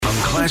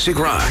Classic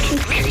Rock,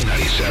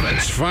 K97.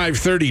 It's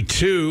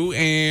 5:32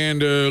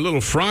 and a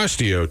little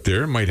frosty out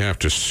there. Might have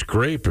to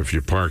scrape if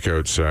you park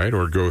outside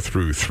or go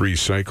through 3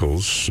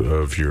 cycles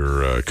of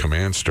your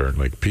command start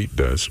like Pete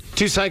does.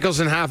 2 cycles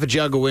and half a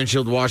jug of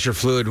windshield washer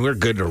fluid, and we're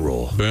good to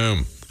roll.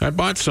 Boom. I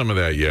bought some of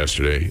that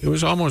yesterday. It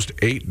was almost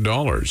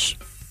 $8.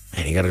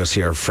 And you got to go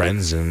see our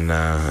friends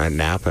at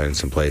Napa and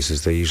some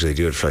places. They usually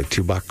do it for like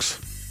 $2.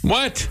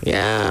 What?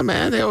 Yeah,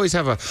 man. They always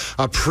have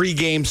a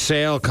pre-game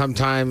sale come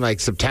time like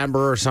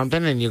September or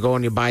something, and you go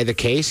and you buy the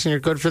case, and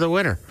you're good for the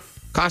winter.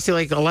 Cost you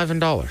like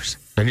 $11,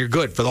 and you're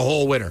good for the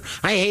whole winter.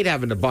 I hate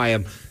having to buy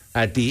them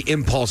at the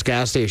impulse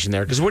gas station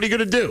there, because what are you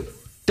going to do?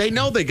 They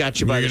know they got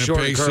you by the short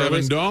curve. You're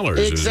going to pay $7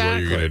 exactly. is what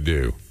you're going to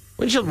do.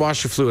 Windshield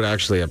washer fluid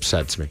actually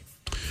upsets me.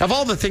 Of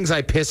all the things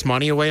I piss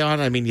money away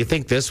on, I mean, you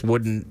think this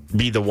wouldn't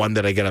be the one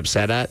that I get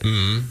upset at?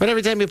 Mm-hmm. But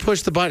every time you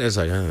push the button, it's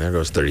like, oh, there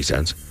goes 30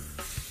 cents.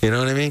 You know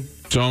what I mean?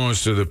 It's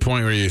almost to the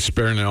point where you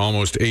spend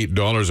almost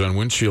 $8 on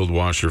windshield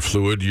washer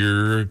fluid.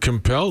 You're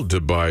compelled to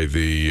buy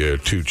the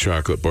 2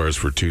 chocolate bars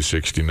for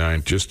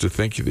 $2.69 just to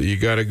think that you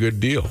got a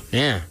good deal.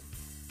 Yeah.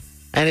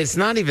 And it's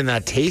not even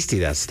that tasty,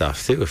 that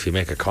stuff, too, if you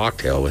make a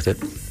cocktail with it.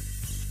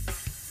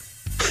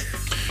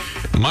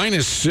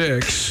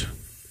 -6.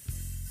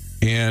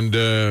 And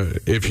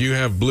if you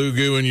have blue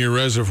goo in your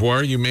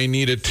reservoir, you may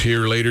need it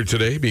here later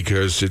today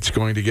because it's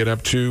going to get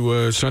up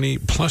to sunny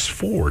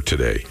 +4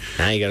 today.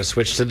 Now you got to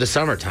switch to the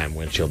summertime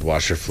windshield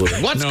washer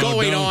fluid. What's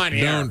going on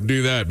here? Don't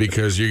do that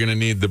because you're going to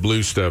need the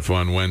blue stuff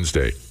on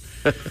Wednesday.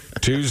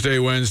 Tuesday,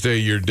 Wednesday,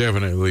 you're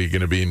definitely going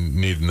to be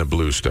needing the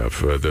blue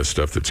stuff, the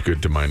stuff that's good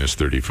to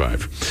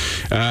 -35.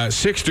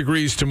 6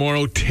 degrees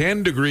tomorrow,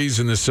 10 degrees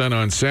in the sun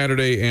on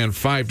Saturday, and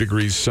 5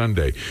 degrees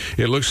Sunday.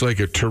 It looks like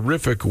a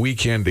terrific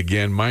weekend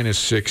again,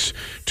 -6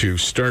 to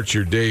start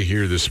your day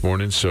here this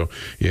morning, so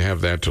you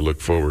have that to look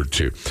forward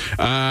to.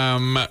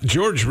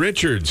 George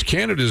Richards,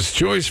 Canada's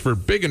choice for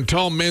big and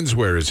tall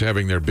menswear, is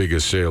having their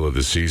biggest sale of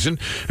the season.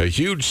 A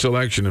huge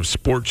selection of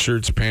sports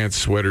shirts, pants,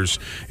 sweaters,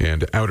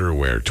 and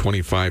outerwear.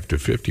 25 to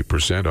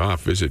 50%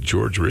 off. Visit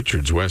George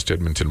Richards, West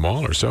Edmonton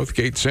Mall or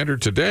Southgate Center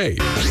today.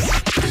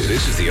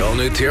 This is the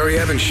all-new Terry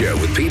Evans Show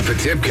with Pete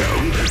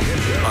Potipcoe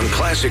on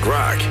Classic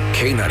Rock,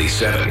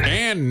 K97.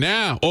 And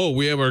now,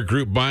 we have our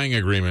group buying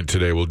agreement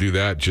today. We'll do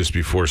that just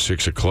before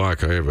 6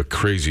 o'clock. I have a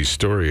crazy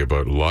story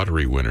about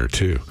lottery winner,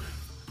 too.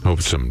 Hope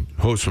some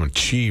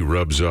chi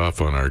rubs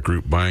off on our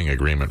group buying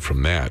agreement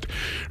from that.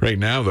 Right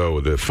now,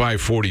 though, the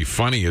 540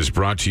 Funny is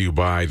brought to you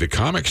by the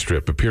comic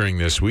strip appearing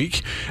this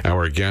week.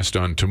 Our guest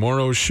on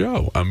tomorrow's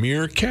show,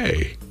 Amir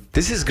K.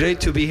 This is great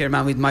to be here,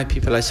 man, with my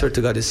people. I swear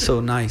to God, it's so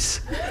nice.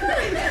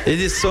 It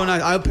is so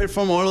nice. I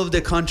perform all over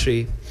the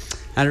country,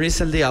 and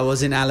recently I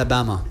was in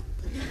Alabama.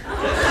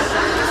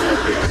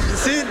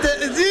 See,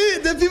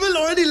 the people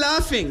are already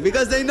laughing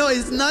because they know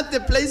it's not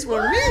the place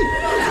for me.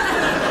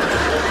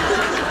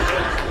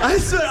 I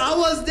swear, I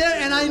was there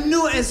and I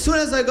knew as soon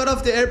as I got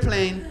off the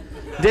airplane,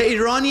 the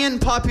Iranian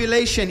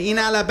population in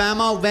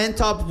Alabama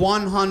went up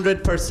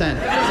 100%.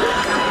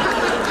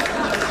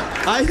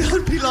 I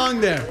don't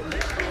belong there.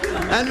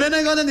 And when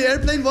I got on the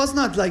airplane, it was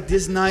not like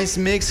this nice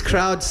mixed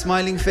crowd,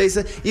 smiling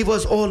faces. It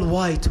was all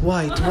white.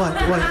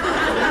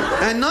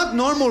 And not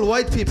normal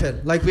white people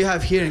like we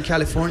have here in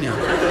California.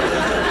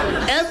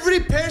 Every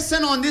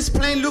person on this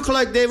plane looked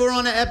like they were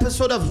on an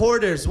episode of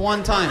Hoarders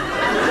one time.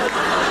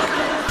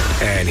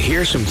 And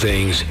here's some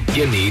things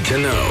you need to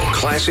know.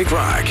 Classic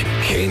Rock,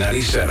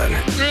 K97.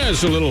 Yeah,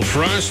 it's a little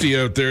frosty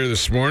out there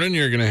this morning.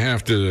 You're going to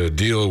have to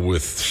deal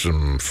with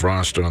some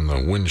frost on the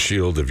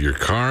windshield of your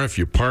car if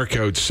you park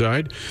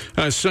outside.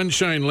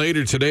 Sunshine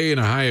later today and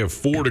a high of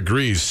 4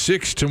 degrees.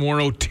 6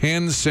 tomorrow,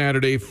 10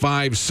 Saturday,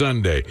 5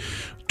 Sunday.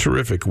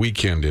 Terrific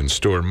weekend in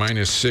store.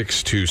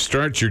 -6 to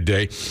start your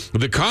day.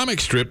 The comic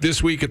strip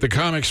this week at the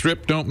comic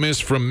strip. Don't miss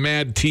from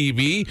Mad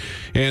TV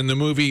and the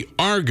movie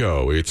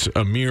Argo. It's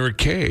Amir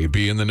K.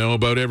 Be in the know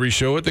about every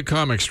show at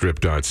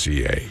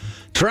thecomicstrip.ca.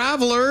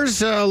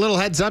 Travelers, a little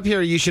heads up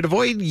here. You should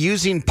avoid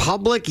using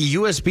public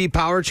USB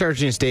power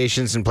charging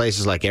stations in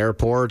places like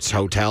airports,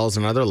 hotels,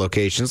 and other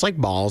locations like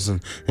malls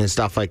and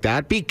stuff like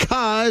that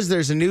because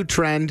there's a new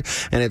trend,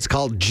 and it's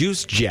called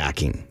juice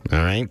jacking.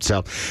 All right?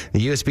 So the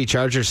USB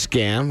charger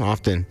scam,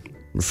 often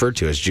referred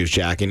to as juice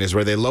jacking, is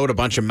where they load a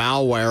bunch of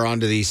malware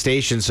onto these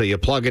stations so you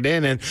plug it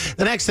in, and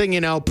the next thing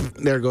you know,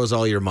 there goes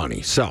all your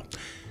money. So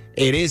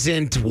it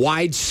isn't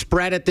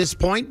widespread at this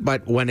point,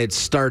 but when it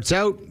starts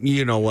out,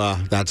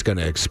 that's going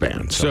to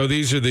expand. So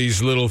these are these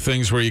little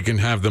things where you can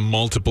have the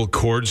multiple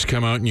cords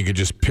come out and you can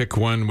just pick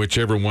one,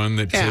 whichever one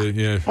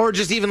that... Or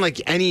just even like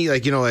any,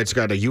 it's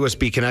got a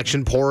USB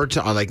connection port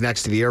like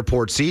next to the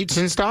airport seats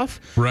and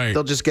stuff. Right.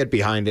 They'll just get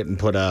behind it and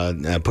put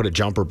a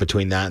jumper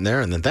between that and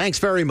there, and then thanks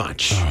very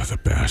much. Oh, the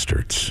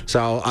bastards.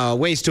 So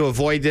ways to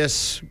avoid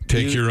this.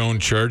 Take your own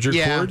charger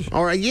cord?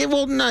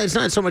 No, it's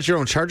not so much your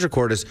own charger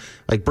cord as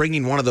like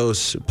bringing one of those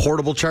those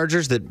portable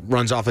chargers that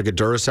runs off like a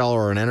Duracell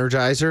or an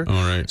Energizer.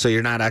 All right. So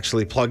you're not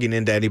actually plugging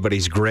into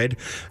anybody's grid,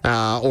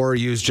 or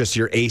use just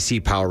your AC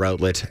power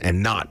outlet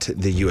and not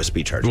the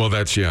USB charger. Well,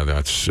 that's.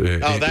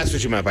 That's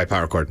what you meant by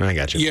power cord. I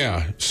got you.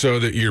 Yeah, so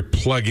that you're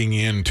plugging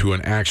into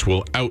an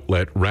actual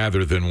outlet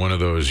rather than one of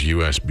those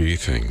USB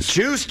things.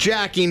 Juice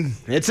jacking.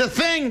 It's a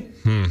thing.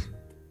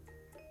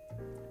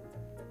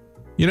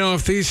 You know,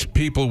 if these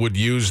people would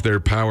use their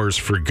powers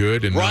for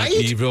good and not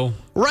evil.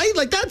 Right?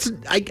 Like that's,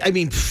 I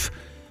mean,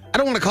 I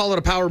don't want to call it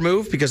a power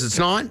move because it's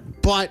not,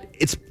 but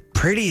it's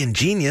pretty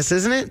ingenious,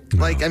 isn't it?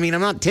 No. Like, I mean,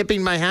 I'm not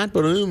tipping my hat,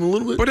 but a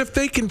little bit. But if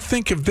they can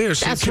think of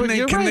this, can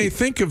they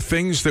think of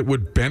things that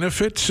would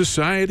benefit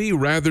society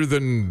rather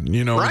than,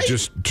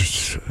 just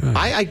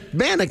I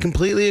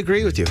completely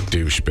agree with you.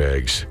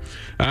 Douchebags.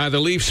 The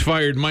Leafs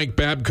fired Mike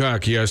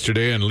Babcock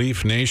yesterday, and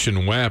Leaf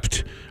Nation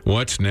wept.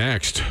 What's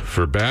next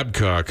for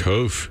Babcock?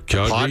 Calgary?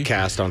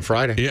 Podcast on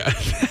Friday. Yeah.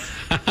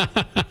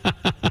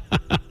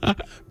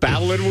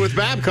 Battling with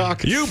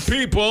Babcock. You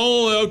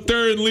people out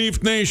there in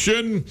Leaf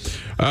Nation,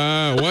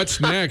 what's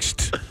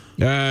next?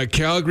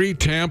 Calgary,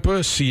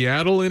 Tampa,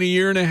 Seattle in a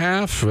year and a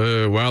half.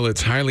 While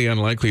it's highly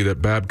unlikely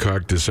that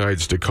Babcock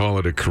decides to call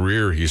it a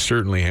career, he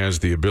certainly has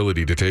the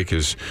ability to take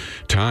his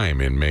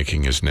time in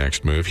making his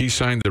next move. He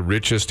signed the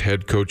richest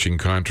head coaching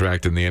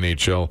contract in the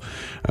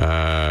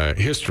NHL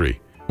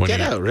history.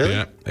 Really?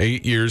 Yeah,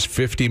 8 years,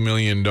 $50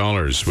 million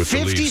with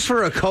the Leafs. 50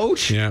 for a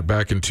coach? Yeah,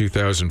 back in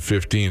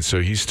 2015.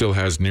 So he still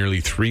has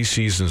nearly 3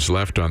 seasons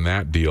left on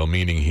that deal,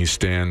 meaning he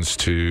stands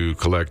to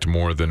collect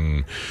more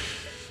than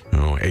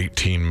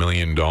 $18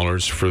 million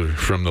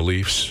from the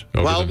Leafs.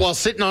 While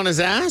sitting on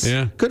his ass?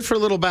 Yeah. Good for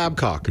little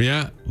Babcock.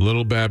 Yeah,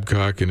 little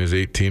Babcock and his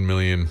 18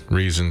 million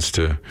reasons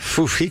to...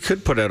 He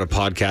could put out a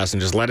podcast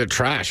and just let it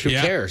trash. Who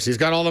cares? He's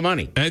got all the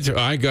money.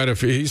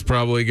 He's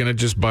probably going to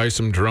just buy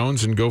some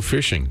drones and go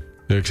fishing.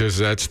 Because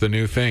that's the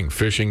new thing,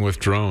 fishing with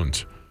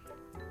drones.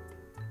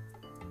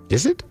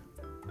 Is it?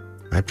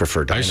 I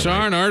prefer dynamite. I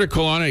saw an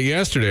article on it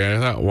yesterday. I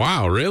thought,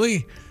 wow,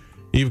 really?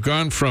 You've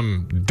gone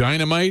from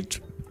dynamite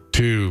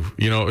to,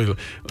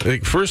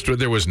 like first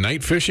there was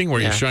night fishing where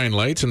you shine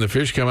lights and the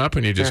fish come up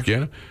and you just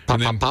get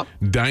them. Pop.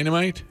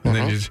 Dynamite.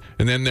 And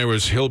then there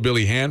was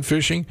hillbilly hand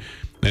fishing.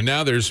 And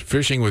now there's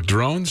fishing with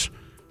drones.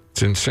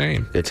 It's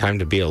insane. Good time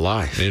to be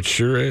alive. It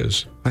sure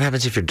is. What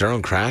happens if your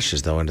drone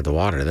crashes, though, into the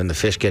water? Then the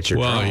fish get your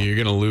drone. Well, you're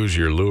going to lose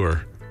your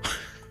lure.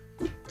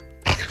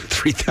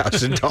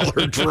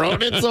 $3,000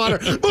 drone in the water.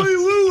 My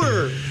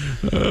lure!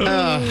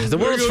 The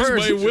world's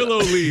first. My willow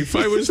leaf.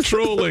 I was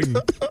trolling.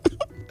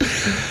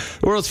 The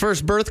world's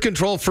first birth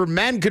control for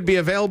men could be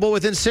available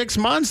within 6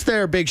 months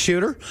there, big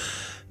shooter.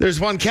 There's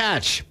one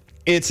catch.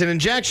 It's an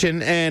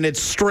injection, and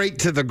it's straight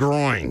to the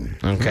groin.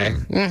 Okay.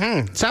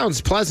 Sounds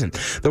pleasant.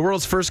 The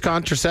world's first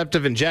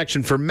contraceptive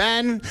injection for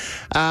men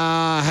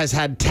has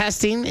had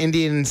testing.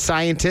 Indian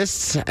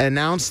scientists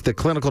announced the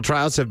clinical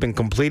trials have been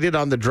completed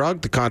on the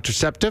drug, the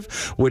contraceptive,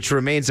 which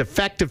remains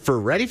effective for,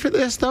 ready for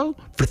this, though,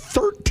 for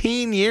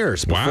 13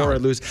 years before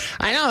it loses.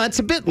 I know, that's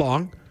a bit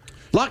long.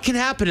 A lot can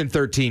happen in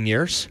 13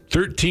 years.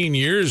 13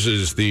 years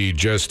is the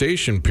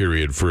gestation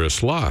period for a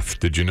sloth.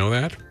 Did you know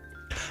that?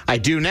 I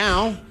do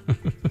now.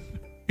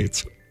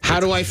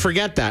 How do I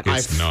forget that?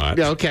 It's not.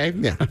 Okay,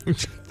 yeah.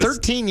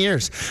 13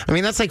 years. I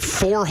mean, that's like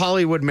 4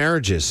 Hollywood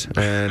marriages.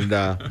 And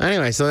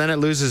anyway, so then it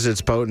loses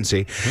its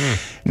potency.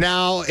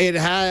 Now, it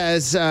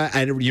has,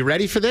 and are you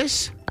ready for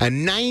this? A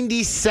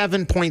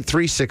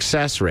 97.3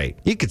 success rate.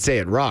 You could say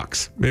it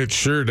rocks. It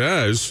sure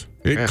does.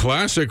 It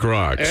classic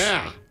rocks.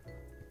 Yeah.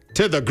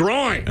 To the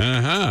groin.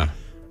 Uh-huh.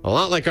 A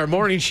lot like our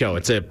morning show.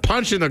 It's a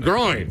punch in the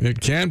groin.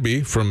 It can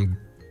be from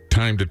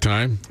time to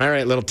time. All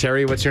right, little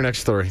Terry, what's your next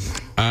story?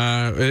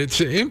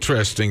 It's an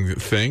interesting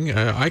thing.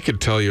 I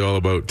could tell you all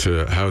about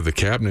how the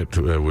cabinet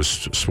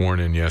was sworn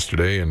in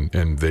yesterday,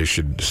 and they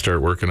should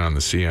start working on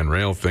the CN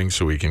Rail thing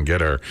so we can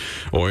get our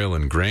oil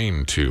and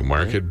grain to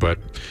market. But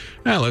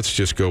let's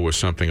just go with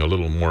something a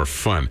little more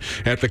fun.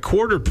 At the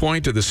quarter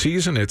point of the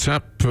season, it's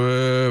up for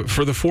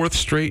the 4th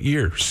straight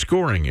year,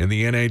 scoring in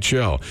the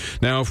NHL.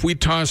 Now, if we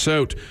toss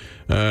out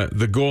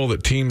the goal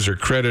that teams are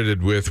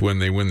credited with when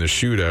they win the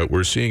shootout,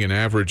 we're seeing an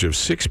average of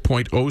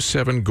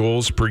 6.07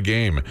 goals per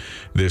game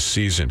this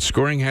season.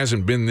 Scoring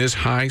hasn't been this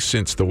high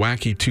since the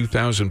wacky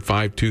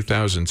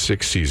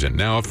 2005-2006 season.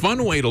 Now, a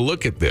fun way to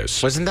look at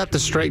this. Wasn't that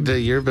the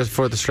year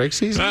before the strike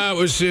season? It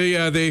was,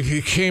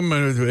 they came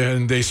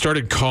and they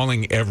started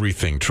calling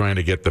everything, trying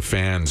to get the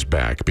fans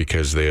back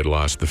because they had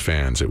lost the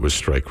fans. It was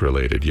strike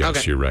related. Yes,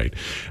 okay. You're right.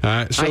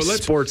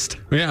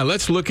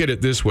 Let's look at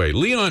it this way.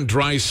 Leon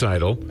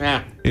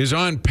Draisaitl is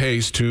on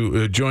pace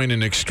to join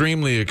an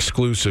extremely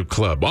exclusive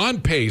club.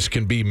 On pace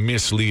can be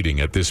misleading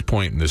at this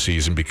point in the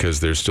season because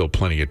there's still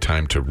plenty of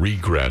time to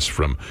regress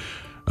from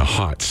a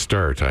hot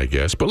start, I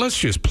guess. But let's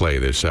just play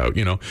this out,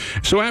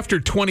 So after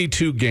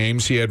 22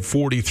 games, he had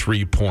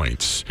 43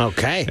 points.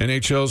 Okay.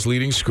 NHL's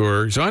leading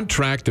scorer. He's on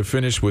track to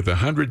finish with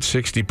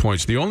 160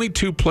 points. The only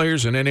 2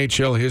 players in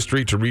NHL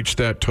history to reach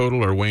that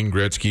total are Wayne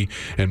Gretzky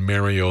and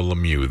Mario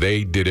Lemieux.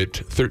 They did it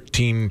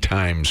 13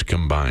 times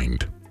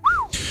combined.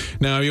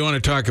 Now, you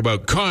want to talk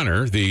about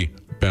Connor, the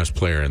best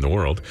player in the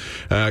world.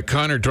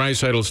 Connor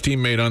Dreisaitl's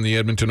teammate on the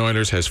Edmonton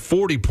Oilers has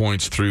 40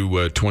 points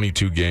through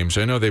 22 games.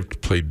 I know they've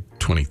played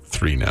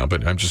 23 now,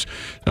 but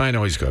I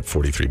know he's got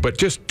 43. But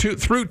just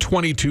through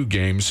 22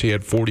 games, he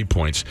had 40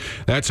 points.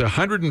 That's a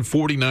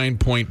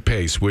 149-point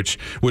pace, which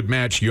would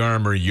match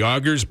Jaromir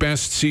Jagr's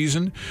best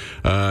season.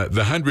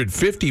 The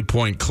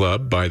 150-point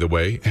club, by the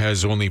way,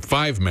 has only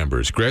 5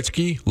 members.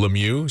 Gretzky,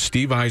 Lemieux,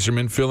 Steve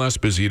Yzerman, Phil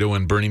Esposito,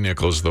 and Bernie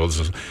Nichols.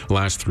 Those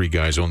last 3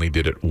 guys only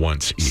did it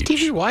once each.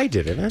 Stevie Y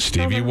did it.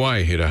 Stevie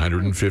Y hit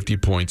 150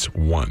 points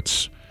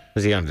once.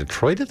 Was he on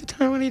Detroit at the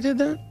time when he did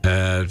that?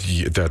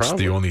 That's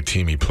Probably. the only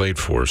team he played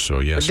for, so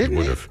yes, he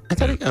would have. I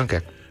thought okay.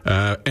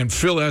 And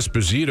Phil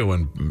Esposito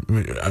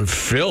and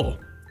Phil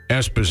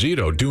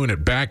Esposito doing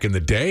it back in the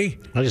day.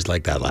 I just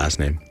like that last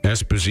name.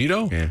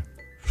 Esposito? Yeah.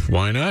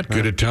 Why not?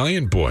 Good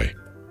Italian boy.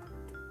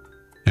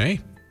 Hey?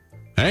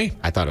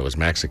 I thought it was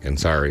Mexican.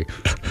 Sorry.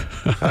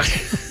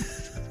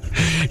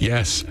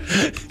 Yes,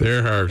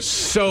 there are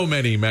so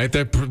many.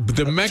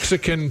 The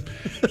Mexican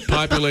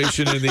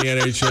population in the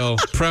NHL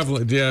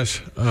prevalent.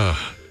 Yes.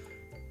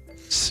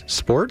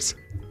 Sports?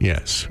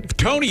 Yes.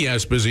 Tony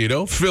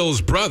Esposito,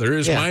 Phil's brother,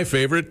 is my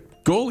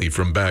favorite goalie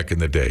from back in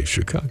the day.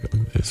 Chicago.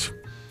 It's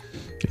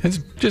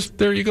just,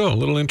 there you go. A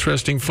little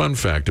interesting fun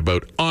fact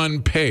about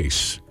On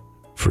Pace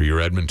for your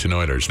Edmonton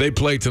Oilers. They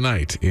play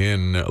tonight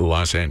in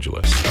Los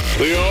Angeles.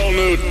 The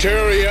all-new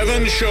Terry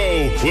Evans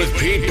Show with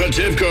Pete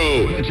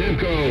Potipcoe.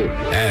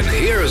 And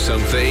here are some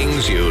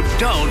things you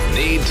don't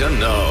need to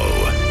know.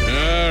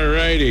 All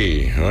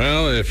righty.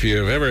 Well, if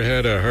you've ever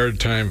had a hard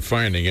time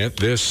finding it,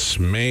 this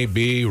may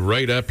be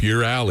right up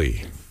your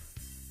alley.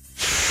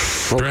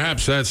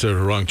 Perhaps that's a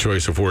wrong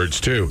choice of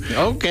words, too.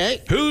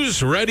 Okay.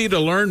 Who's ready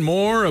to learn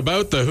more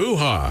about the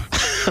hoo-ha?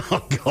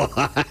 Oh,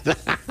 God.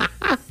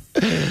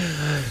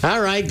 All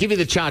right, give me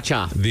the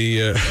cha-cha.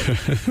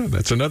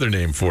 That's another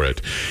name for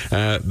it.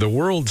 The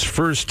world's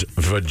first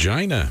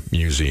vagina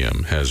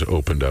museum has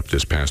opened up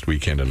this past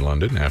weekend in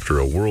London after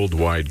a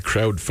worldwide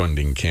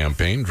crowdfunding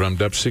campaign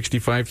drummed up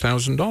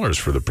 $65,000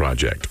 for the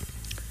project.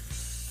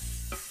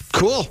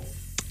 Cool.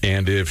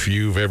 And if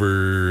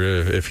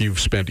you've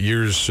spent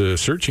years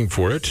searching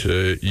for it,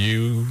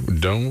 you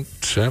don't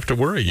have to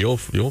worry. You'll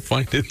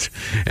find it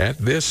at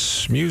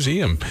this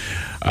museum.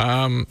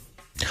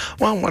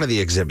 Well, one of the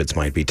exhibits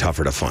might be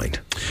tougher to find.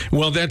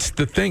 Well, that's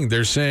the thing.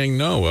 They're saying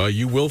no.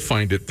 You will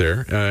find it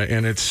there,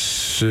 and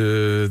it's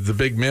the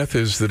big myth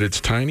is that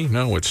it's tiny.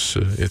 No, it's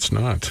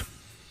not.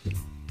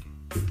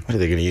 What are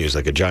they going to use?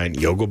 Like a giant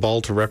yoga ball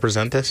to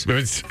represent this?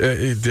 It's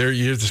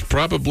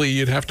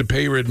you'd have to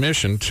pay your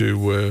admission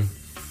to.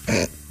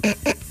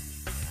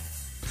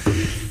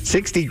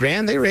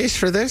 $60,000 they raised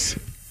for this?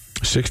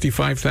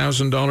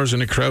 $65,000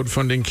 in a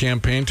crowdfunding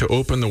campaign to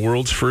open the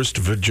world's first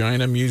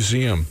vagina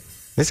museum.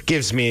 This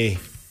gives me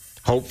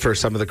hope for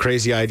some of the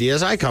crazy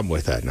ideas I come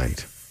with that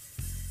night.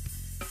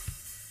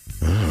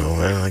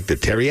 Oh, I like the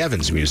Terry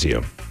Evans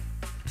Museum.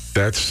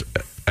 That's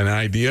an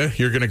idea?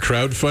 You're going to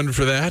crowdfund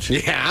for that?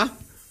 Yeah.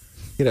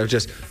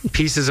 Just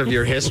pieces of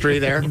your history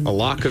there, a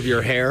lock of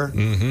your hair,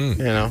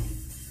 a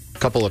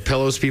couple of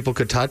pillows people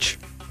could touch.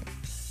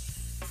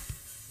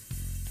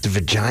 The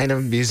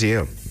Vagina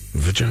Museum.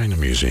 Vagina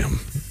Museum.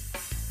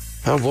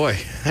 Oh, boy.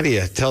 How do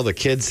you tell the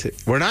kids,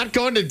 we're not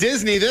going to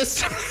Disney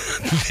this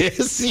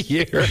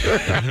year.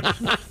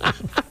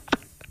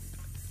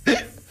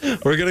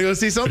 We're going to go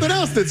see something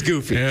else that's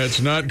goofy. Yeah, it's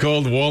not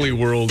called Wally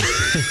World.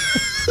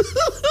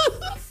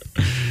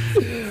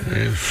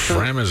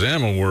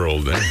 Framazama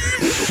World.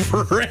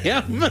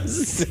 Framazam.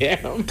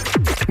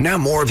 Now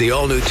more of the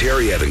all-new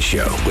Terry Evans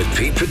Show with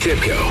Pete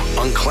Potipcoe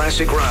on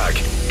Classic Rock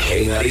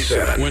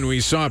K97. When we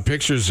saw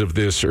pictures of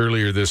this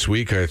earlier this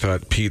week, I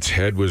thought Pete's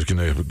head was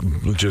going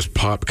to just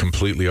pop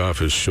completely off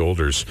his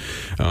shoulders.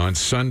 On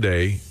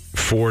Sunday,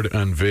 Ford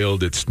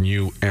unveiled its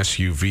new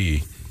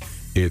SUV.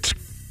 It's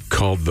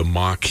called the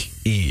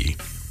Mach-E.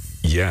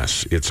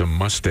 Yes, it's a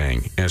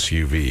Mustang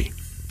SUV.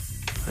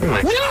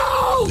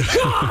 No,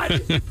 God!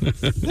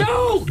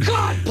 No,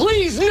 God,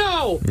 please,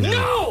 no!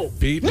 No!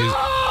 Pete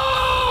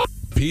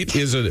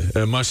is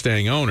a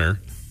Mustang owner,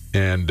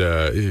 and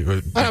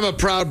I'm a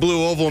proud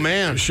blue oval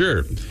man.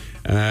 Sure.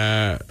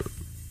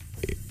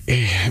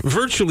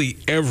 Virtually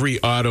every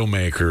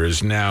automaker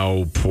is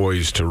now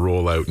poised to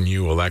roll out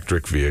new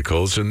electric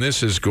vehicles, and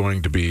this is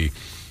going to be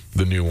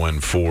the new one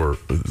for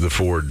the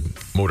Ford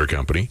Motor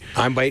Company.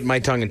 I'm biting my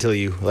tongue until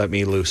you let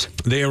me loose.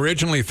 They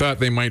originally thought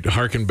they might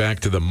harken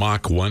back to the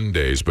Mach 1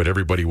 days, but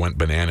everybody went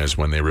bananas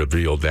when they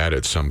revealed that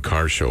at some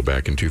car show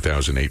back in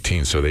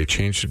 2018. So they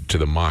changed it to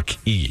the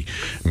Mach-E,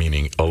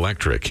 meaning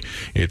electric.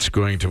 It's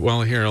going to,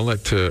 well, here, I'll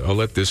let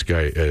this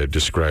guy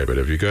describe it.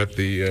 Have you got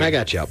the... I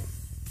got you up.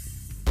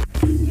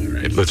 All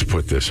right. let's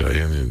put this.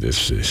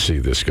 See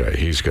this guy.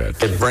 He's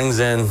got. It brings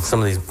in some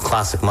of these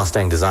classic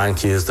Mustang design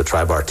cues: the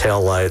tri-bar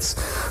tail lights,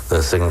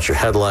 the signature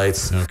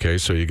headlights. Okay,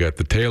 so you got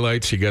the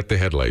taillights, you got the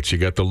headlights, you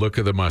got the look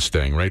of the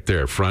Mustang right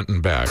there, front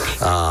and back.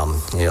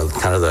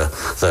 Kind of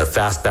the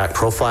fastback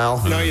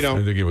profile. No, you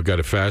don't. I think you've got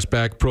a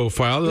fastback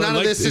profile. None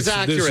of this is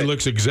accurate. This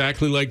looks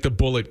exactly like the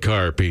Bullet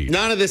car, Pete.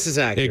 None of this is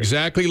accurate.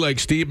 Exactly like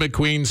Steve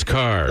McQueen's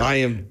car. I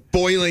am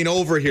boiling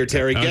over here,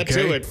 Terry. Get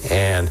to it.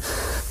 And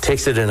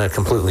takes it in a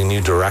completely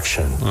new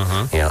direction.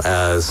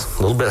 As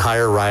a little bit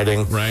higher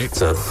riding. Right.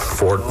 It's a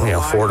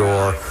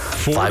four-door,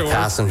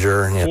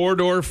 five-passenger.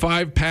 Four-door,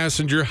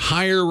 five-passenger,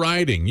 higher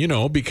riding,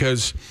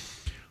 because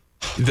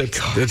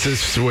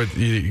that's what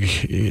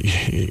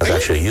it's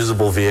actually a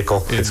usable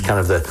vehicle. It's kind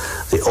of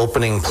the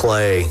opening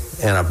play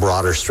in a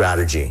broader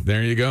strategy.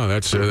 There you go.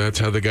 That's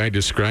how the guy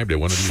described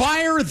it.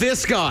 Fire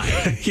this guy.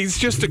 He's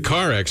just a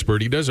car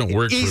expert. He doesn't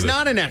work. He's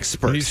not an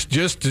expert. He's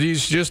just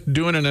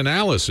doing an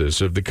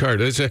analysis of the car.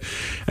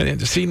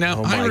 See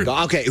now. Oh my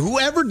God. Okay,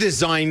 whoever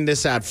designed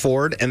this at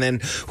Ford, and then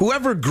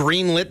whoever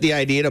greenlit the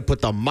idea to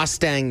put the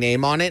Mustang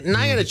name on it, and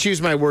I got to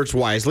choose my words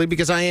wisely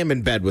because I am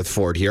in bed with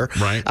Ford here.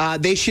 Right.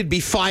 They should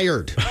be fired.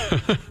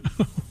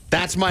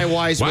 That's my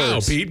wise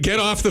words. Wow, Pete,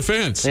 get off the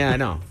fence. Yeah, I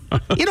know.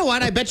 You know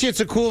what? I bet you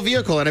it's a cool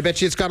vehicle, and I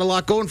bet you it's got a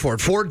lot going for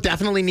it. Ford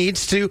definitely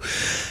needs to,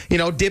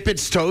 dip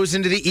its toes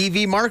into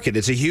the EV market.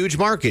 It's a huge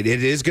market.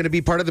 It is going to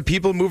be part of the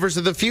people movers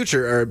of the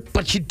future.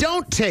 But you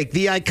don't take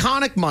the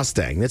iconic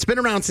Mustang that's been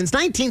around since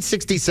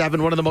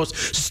 1967, one of the most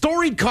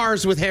storied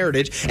cars with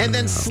heritage, and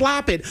then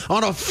slap it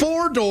on a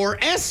four-door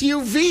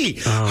SUV.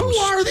 Who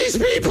are these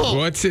people?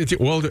 What's it?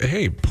 Well,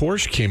 hey,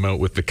 Porsche came out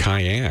with the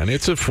Cayenne.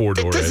 It's a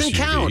four-door SUV. It doesn't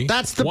count.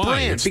 That's the Why?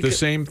 brand. It's the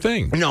same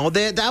thing. No,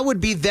 that would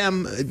be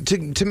them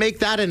to make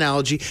that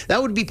analogy.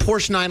 That would be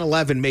Porsche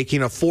 911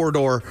 making a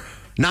four-door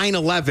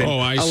 911 Oh,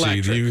 I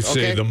electric, see. You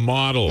say okay? the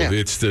model. Yeah.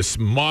 It's this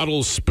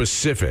model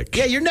specific.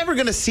 Yeah, you're never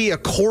going to see a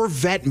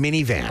Corvette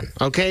minivan,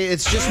 okay?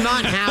 It's just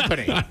not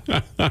happening.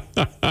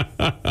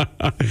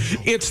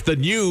 It's the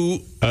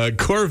new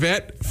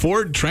Corvette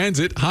Ford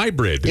Transit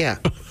Hybrid. Yeah.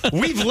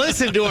 We've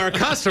listened to our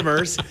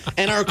customers,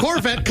 and our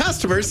Corvette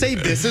customers say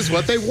this is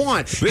what they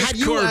want.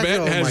 This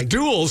Corvette has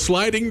dual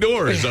sliding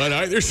doors on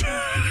either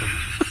side.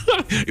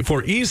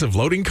 For ease of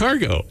loading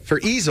cargo. For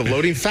ease of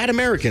loading fat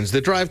Americans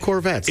that drive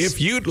Corvettes. If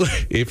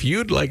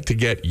you'd like to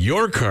get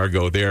your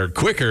cargo there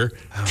quicker,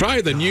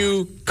 try the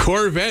new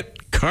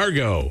Corvette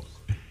Cargo.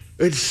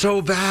 It's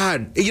so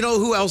bad. You know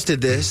who else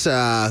did this?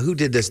 Who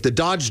did this? The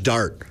Dodge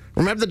Dart.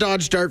 Remember the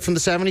Dodge Dart from the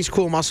 70s?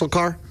 Cool muscle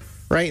car?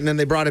 Right? And then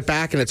they brought it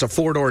back, and it's a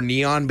four-door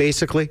Neon,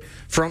 basically.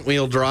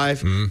 Front-wheel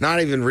drive.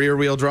 Not even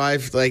rear-wheel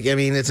drive.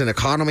 It's an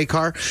economy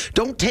car.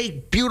 Don't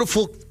take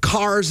beautiful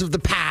cars of the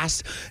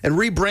past and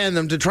rebrand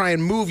them to try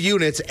and move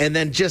units and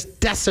then just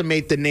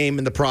decimate the name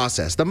in the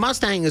process. The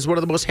Mustang is one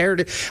of the most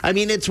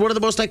it's one of the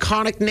most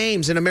iconic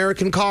names in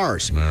American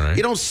cars. All right.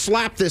 You don't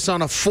slap this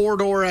on a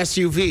four-door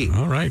SUV.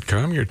 All right,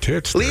 calm your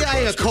tits. Lee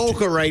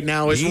Iacocca right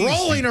now is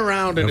rolling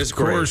around in his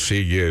grave. Of course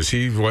he is.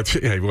 What,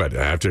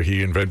 after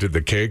he invented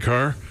the K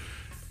car?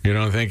 You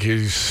don't think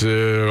he's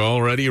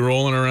already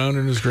rolling around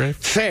in his grave?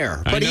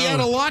 Fair. But he had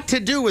a lot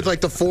to do with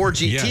the Ford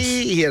GT. Yes.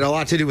 He had a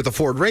lot to do with the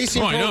Ford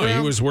racing program. I know. He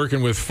was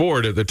working with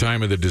Ford at the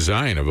time of the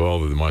design of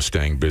all of the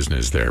Mustang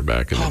business there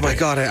back in the day. Oh, my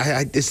God.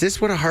 Is this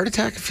what a heart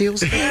attack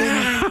feels like?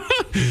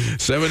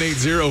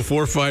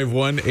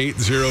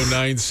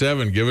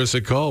 780-451-8097. Give us a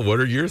call. What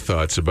are your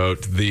thoughts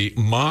about the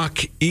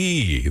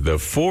Mach-E, the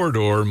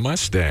four-door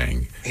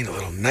Mustang? Need a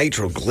little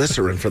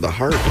nitroglycerin for the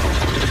heart.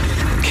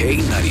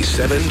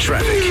 K97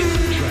 traffic.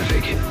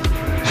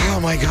 Oh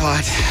my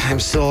God, I'm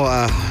still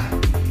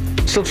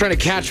trying to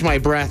catch my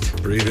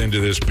breath. Breathe into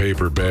this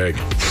paper bag.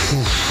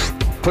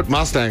 Put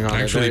Mustang on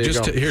Actually,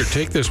 it. Here,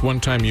 take this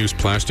one-time use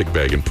plastic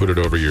bag and put it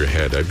over your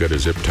head. I've got a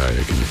zip tie.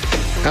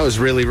 That was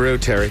really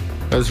rude, Terry.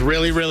 That was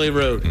really, really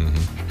rude.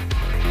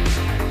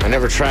 I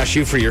never trash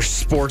you for your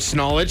sports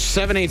knowledge.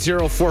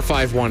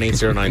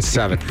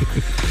 780-451-8097.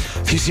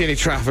 If you see any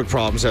traffic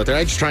problems out there,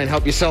 I just try and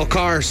help you sell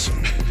cars.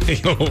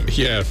 Oh,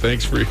 yeah,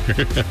 thanks for your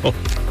help.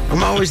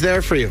 I'm always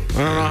there for you. I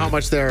don't know how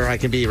much there I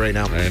can be right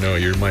now. I know,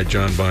 you're my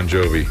John Bon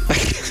Jovi.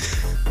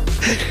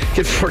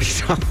 Get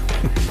 $40.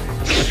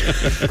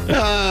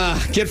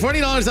 Get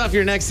 $40 off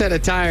your next set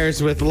of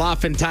tires with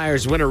Laughlin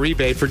Tires winter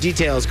rebate. For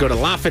details, go to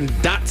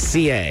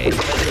laughlin.ca.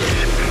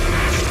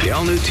 The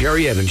all-new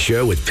Terry Evans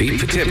Show with Pete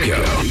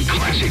Potipcoe.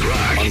 Classic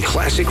Rock. On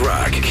Classic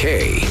Rock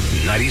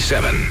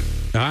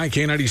K97. Hi,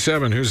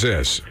 K97. Who's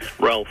this?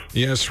 Ralph.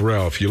 Yes,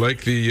 Ralph. You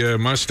like the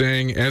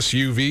Mustang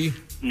SUV?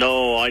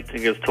 No, I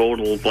think it's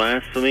total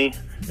blasphemy.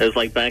 It's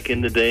like back in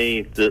the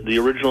day, the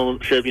original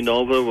Chevy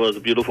Nova was a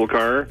beautiful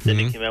car. Then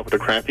he came out with a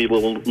crappy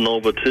little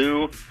Nova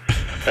 2.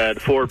 The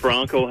Ford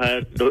Bronco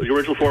the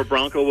original Ford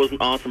Bronco was an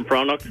awesome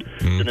product,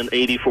 and then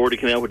 80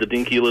 came out with the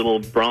dinky little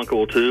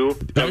Bronco 2.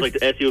 That was like the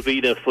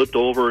SUV that flipped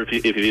over if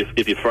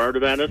you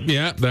farted at it.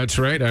 Yeah, that's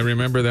right. I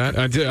remember that.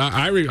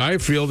 I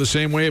feel the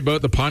same way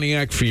about the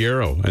Pontiac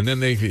Fiero, and then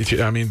they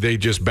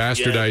just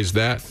bastardized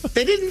that.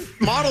 They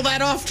didn't model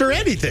that after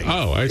anything.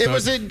 Oh, it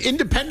was an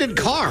independent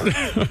car.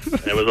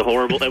 It was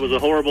a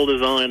horrible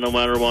design, no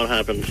matter what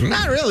happened.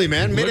 Not really,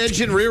 man.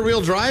 Mid-engine,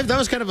 rear-wheel drive. That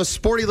was kind of a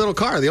sporty little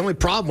car. The only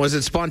problem was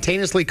it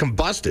spontaneously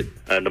combusted.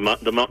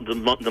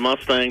 The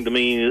Mustang, to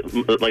me,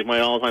 like my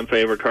all-time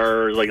favorite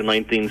car, is like a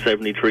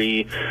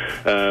 1973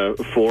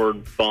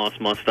 Ford Boss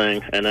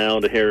Mustang, and now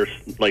to hear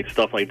like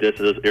stuff like this,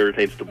 it just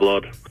irritates the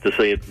blood, to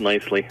say it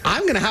nicely.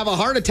 I'm going to have a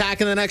heart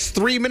attack in the next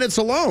 3 minutes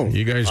alone.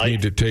 You guys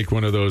need to take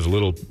one of those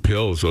little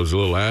pills, those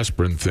little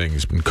aspirin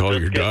things, and call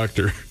your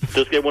doctor.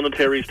 Just get one of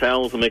Terry's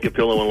towels and make a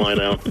pillow and lie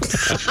down.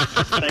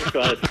 Thanks,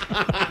 guys.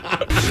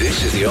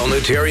 This is the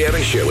all-new Terry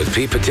Evans Show with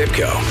Pete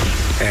Potipcoe.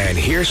 And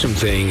here's some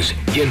things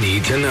you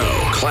need to know.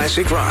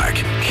 Classic Rock,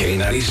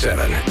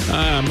 K97.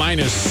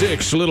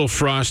 -6, a little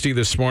frosty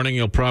this morning.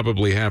 You'll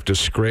probably have to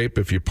scrape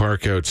if you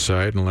park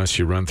outside unless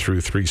you run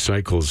through 3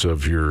 cycles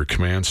of your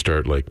command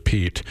start like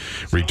Pete.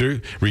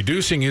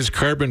 Reducing his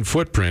carbon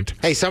footprint.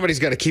 Hey, somebody's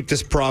got to keep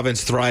this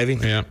province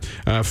thriving.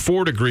 Yeah.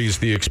 4 degrees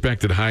the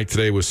expected high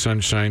today with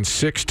sunshine.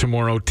 6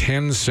 tomorrow,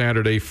 10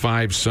 Saturday,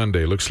 5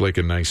 Sunday. Looks like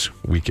a nice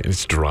weekend.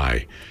 It's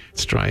dry.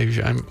 It's dry.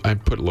 I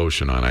put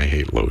lotion on. I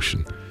hate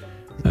lotion.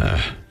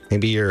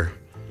 Maybe you're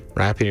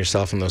wrapping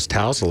yourself in those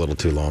towels a little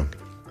too long.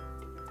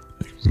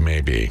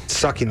 Maybe.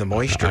 Sucking the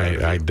moisture.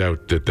 I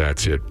doubt that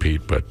that's it,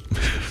 Pete, but...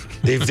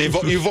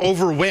 You've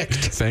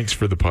overwicked. Thanks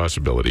for the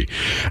possibility.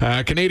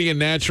 Canadian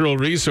Natural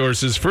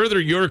Resources. Further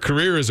your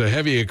career as a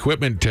heavy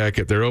equipment tech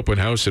at their open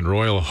house and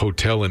Royal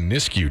Hotel in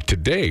Nisku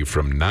today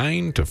from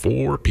 9 to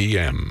 4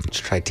 p.m.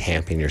 Just try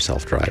tamping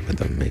yourself dry with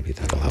them. Maybe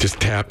that'll help. Just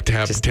tap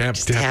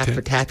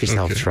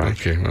yourself dry.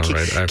 Okay, all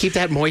right. Keep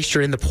that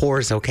moisture in the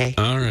pores, okay?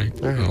 All right.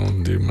 I'll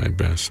do my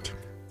best.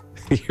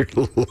 Your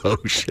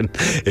lotion.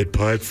 It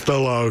puts the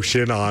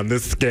lotion on the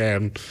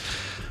skin.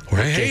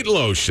 I hate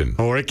lotion.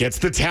 Or it gets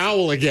the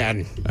towel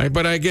again.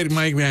 But I get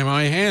my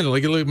hand,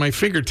 look, my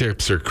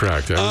fingertips are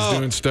cracked. I was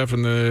doing stuff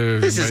in the...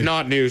 This is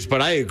not news,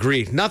 but I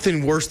agree.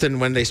 Nothing worse than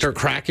when they start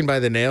cracking by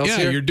the nails. Yeah,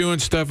 here. You're doing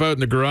stuff out in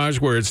the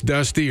garage where it's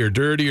dusty or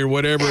dirty or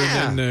whatever,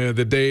 and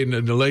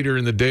then later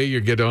in the day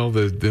you get all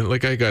the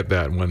like I got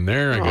that one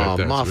there. I got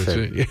that.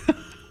 Muffin.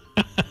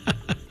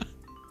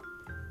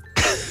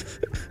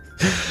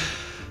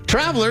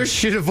 Travelers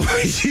should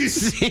avoid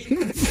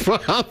using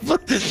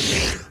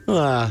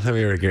let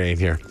me regain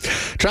here.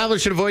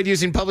 Travelers should avoid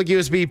using public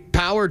USB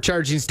power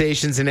charging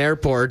stations in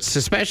airports,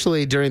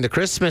 especially during the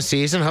Christmas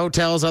season.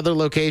 Hotels, other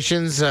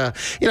locations,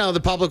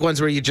 the public ones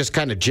where you just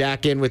kind of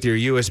jack in with your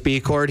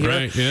USB cord here.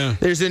 Right, yeah.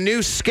 There's a new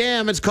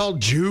scam. It's called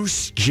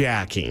juice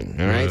jacking.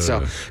 All right,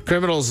 so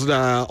criminals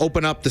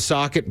open up the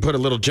socket and put a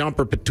little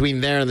jumper between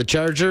there and the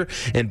charger,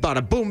 and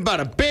bada boom,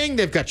 bada bing,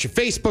 they've got your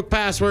Facebook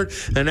password,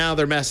 and now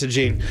they're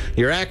messaging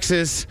your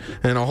exes,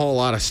 and a whole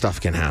lot of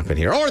stuff can happen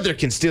here. Or they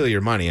can steal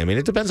your money. I mean,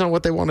 it depends on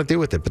what they want to do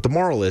with it. But the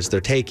moral is they're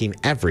taking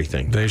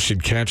everything. They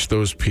should catch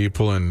those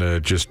people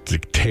and just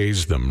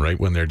tase them right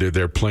when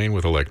they're playing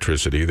with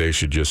electricity. They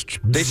should juice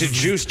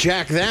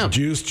jack them.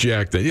 Juice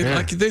jack them.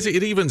 Yeah.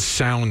 It even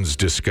sounds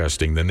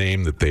disgusting.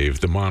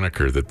 The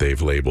moniker that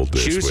they've labeled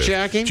this juice with.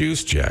 Jacking?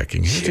 Juice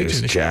jacking. Juice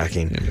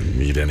jacking. You don't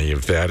need any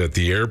of that at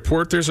the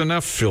airport. There's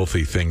enough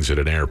filthy things at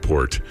an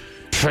airport.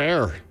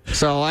 Fair.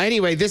 So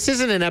anyway, this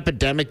isn't an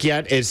epidemic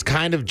yet. It's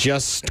kind of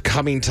just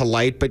coming to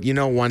light. But,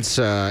 once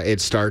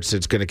it starts,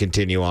 it's going to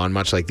continue on,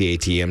 much like the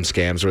ATM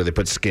scams where they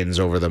put skins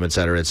over them, et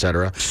cetera, et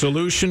cetera.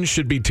 Solution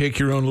should be take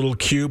your own little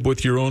cube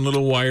with your own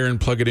little wire and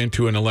plug it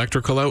into an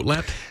electrical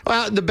outlet.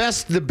 Well, the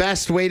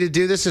best way to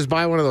do this is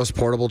buy one of those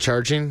portable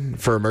charging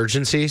for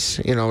emergencies,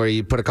 where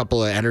you put a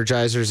couple of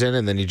energizers in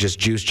and then you just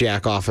juice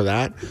jack off of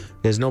that.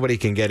 Because nobody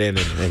can get in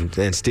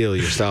and steal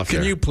your stuff.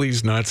 Can you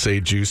please not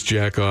say juice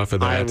jack off of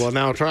that? I will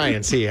now try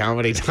and see how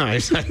many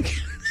times I can.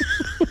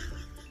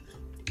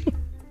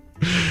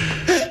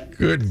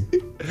 Good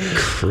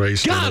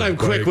Christ. God, I'm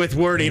quick with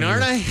wording,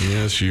 aren't I?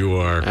 Yes, you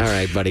are. All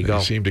right, buddy, go.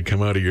 They seem to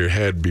come out of your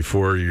head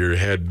before your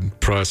head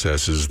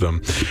processes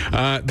them.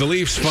 The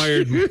Leafs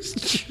fired...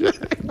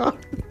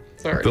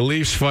 Sorry. The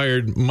Leafs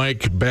fired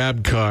Mike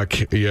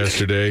Babcock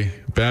yesterday.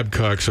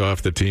 Babcock's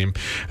off the team.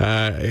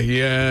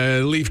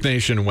 Leaf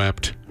Nation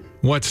wept.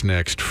 What's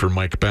next for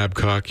Mike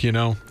Babcock?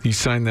 He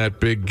signed that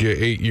big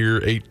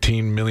 8-year,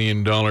 $18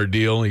 million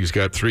deal. He's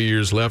got 3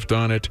 years left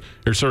on it.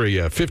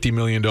 $50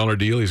 million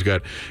deal. He's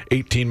got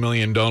 $18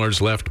 million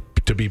left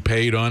to be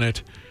paid on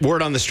it.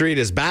 Word on the street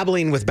is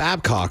Babbling with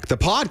Babcock. The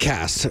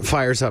podcast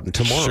fires up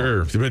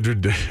tomorrow.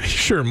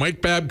 Sure.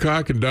 Mike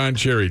Babcock and Don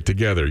Cherry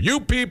together. You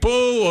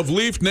people of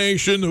Leaf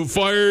Nation who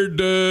fired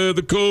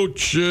the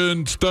coach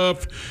and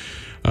stuff.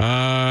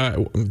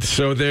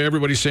 So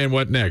everybody's saying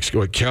what next?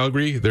 What,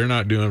 Calgary? They're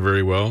not doing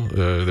very well.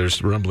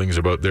 There's rumblings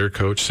about their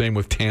coach. Same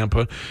with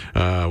Tampa.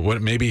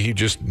 Maybe he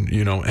just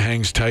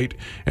hangs tight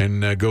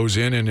and goes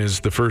in and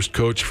is the first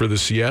coach for the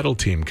Seattle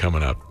team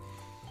coming up.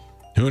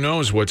 Who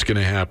knows what's going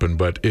to happen?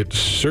 But it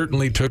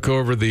certainly took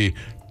over the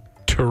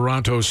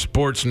Toronto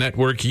Sports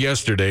Network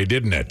yesterday,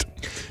 didn't it?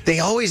 They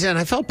always, and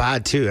I felt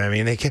bad too. I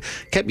mean, they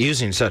kept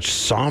using such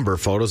somber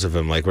photos of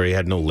him, like where he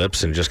had no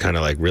lips and just kind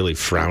of like really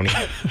frowning.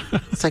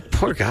 It's like,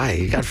 poor guy,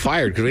 he got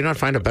fired. Could we not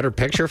find a better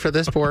picture for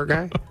this poor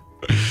guy?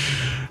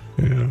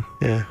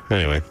 Yeah.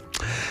 Anyway,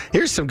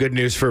 here's some good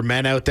news for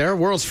men out there.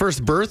 World's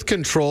first birth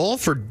control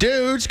for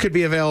dudes could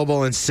be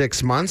available in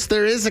 6 months.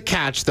 There is a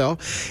catch, though.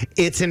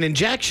 It's an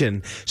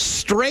injection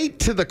straight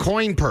to the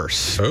coin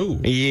purse. Oh.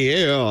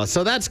 Yeah.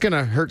 So that's going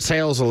to hurt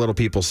sales a little,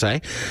 people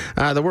say.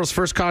 The world's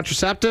first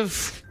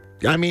contraceptive.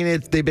 I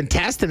mean, they've been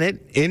testing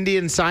it.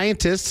 Indian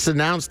scientists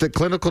announced that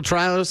clinical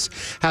trials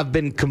have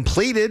been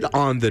completed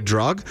on the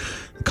drug,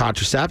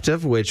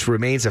 contraceptive, which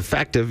remains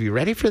effective. You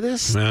ready for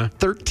this? Yeah.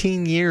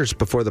 13 years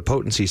before the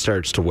potency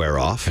starts to wear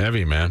off.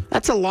 Heavy, man.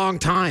 That's a long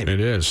time. It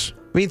is.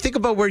 I mean, think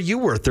about where you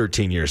were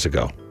 13 years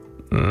ago.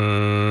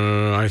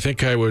 I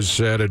think I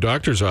was at a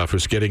doctor's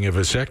office getting a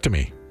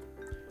vasectomy.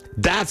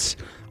 That's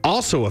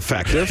also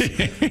effective.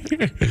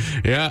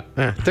 Yeah.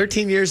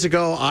 13 years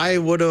ago, I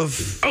would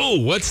have... Oh,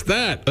 what's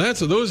that?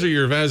 Those are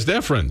your Vas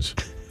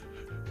Deferens.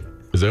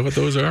 Is that what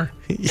those are?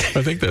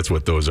 I think that's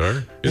what those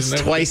are. It's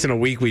twice in a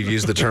week we've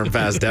used the term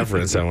Vas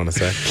Deferens, I want to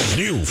say.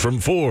 New from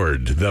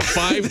Ford, the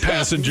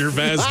 5-passenger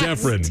Vas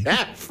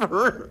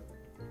Deferen.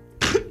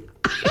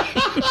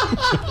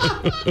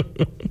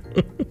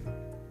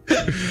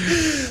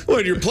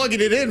 When you're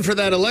plugging it in for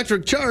that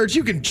electric charge,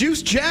 you can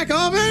juice jack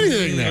off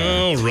anything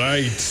there. All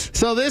right.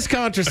 So this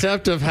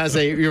contraceptive has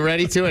you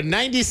ready to, a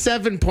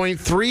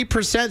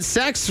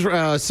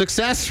 97.3%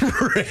 success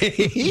rate.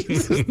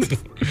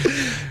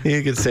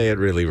 You could say it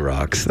really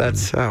rocks.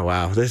 That's, oh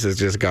wow, this has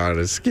just gone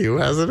askew,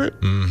 hasn't it?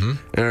 Mm-hmm.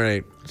 All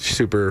right.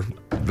 Super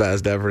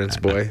Vas Deferens,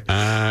 boy.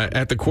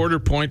 At the quarter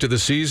point of the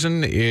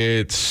season,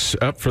 it's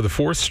up for the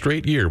 4th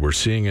straight year. We're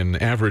seeing an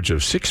average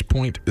of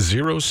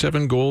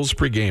 6.07 goals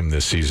per game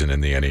this season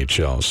in the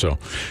NHL. So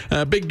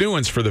big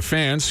doings for the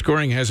fans.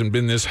 Scoring hasn't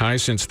been this high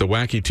since the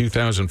wacky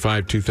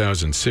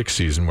 2005-2006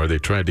 season where they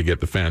tried to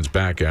get the fans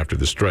back after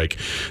the strike.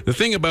 The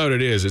thing about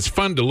it is, it's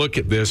fun to look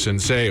at this and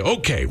say,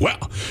 okay,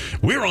 well,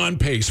 we're on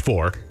pace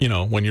for,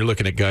 when you're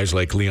looking at guys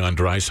like Leon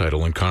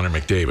Draisaitl and Connor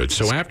McDavid.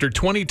 So after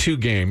 22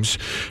 games,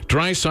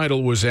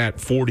 Draisaitl was at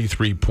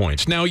 43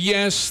 points. Now,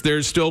 yes,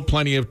 there's still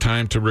plenty of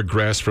time to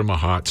regress from a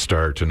hot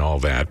start and all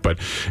that,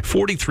 but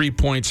 43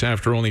 points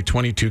after only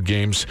 22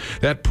 games,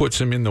 that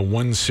puts him in the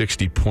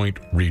 160-point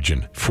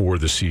region for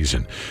the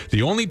season.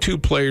 The only two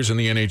players in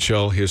the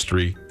NHL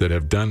history that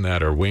have done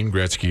that are Wayne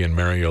Gretzky and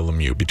Mario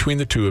Lemieux. Between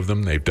the two of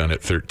them, they've done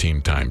it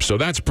 13 times. So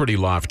that's pretty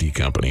lofty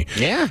company.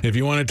 Yeah. If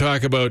you want to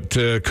talk about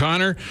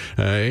Connor,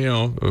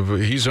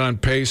 he's on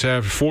pace,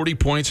 40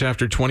 points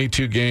after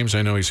 22 games.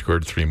 I know he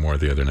scored 3 more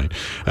the other night.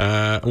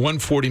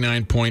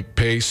 149-point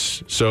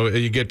pace. So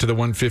you get to the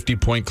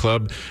 150-point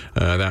club.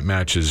 That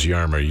matches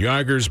Jaromir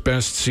Jagr's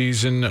best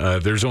season.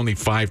 There's only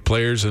 5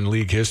 players in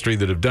league history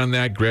that have done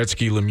that: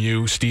 Gretzky,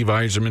 Lemieux, Steve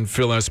Yzerman,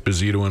 Phil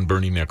Esposito, and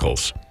Bernie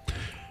Nichols.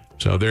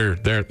 So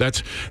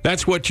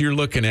that's what you're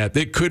looking at.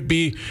 It could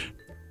be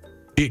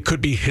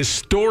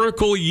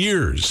historical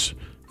years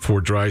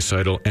for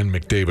Draisaitl and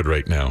McDavid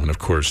right now. And of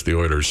course, the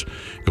Oilers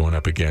going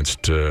up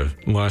against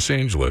Los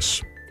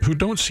Angeles, who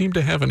don't seem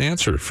to have an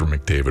answer for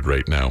McDavid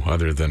right now,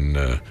 other than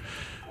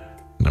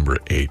number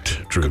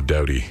 8, Drew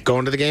Doughty.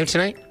 Going to the game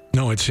tonight?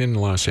 No, it's in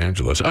Los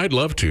Angeles. I'd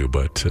love to,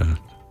 but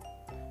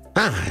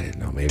I didn't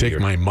know. Maybe take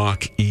my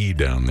Mach E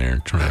down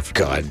there.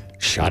 God,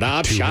 shut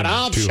up!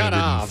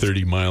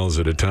 230 miles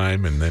at a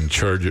time, and then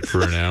charge it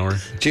for an hour.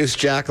 Juice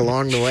jack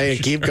along the way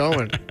and keep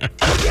going.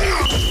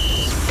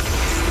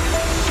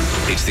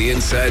 It's the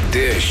Inside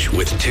Dish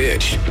with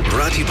Titch,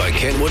 brought to you by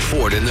Kenwood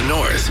Ford in the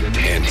north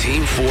and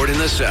Team Ford in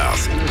the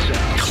south.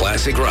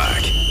 Classic Rock,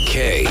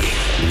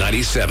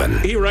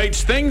 K97. He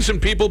writes things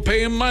and people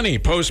pay him money.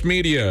 Post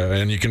Media,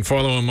 and you can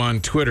follow him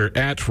on Twitter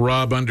at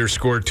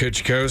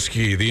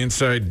Rob_Titchkowski. The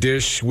Inside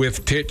Dish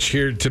with Titch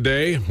here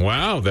today.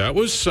 Wow, that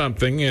was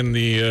something in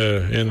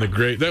the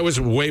great. That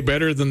was way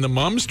better than the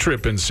Mums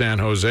trip in San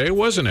Jose,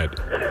 wasn't it?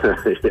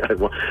 Yeah,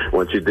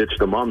 once you ditch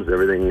the Mums,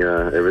 everything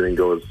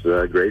goes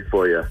great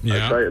for you.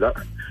 Yeah. I tell you, that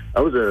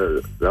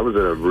was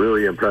a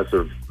really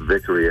impressive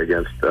victory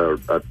against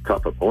a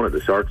tough opponent.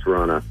 The Sharks were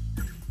on a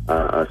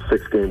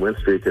 6-game win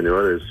streak, and the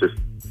Oilers just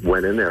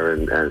went in there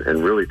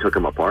and really took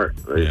them apart.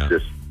 It's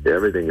just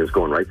everything is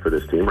going right for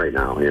this team right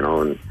now,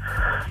 and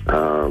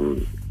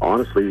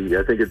honestly,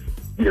 I think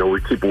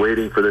we keep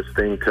waiting for this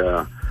thing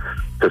to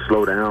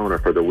slow down, or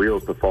for the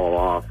wheels to fall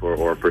off,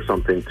 or for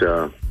something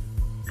to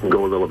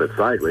go a little bit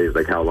sideways.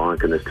 Like, how long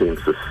can this team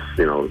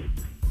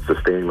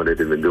sustain what they've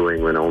been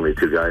doing when only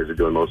 2 guys are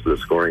doing most of the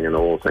scoring and the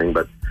whole thing?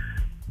 But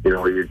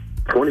you're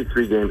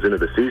 23 games into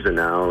the season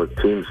now.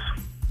 Teams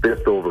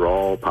 5th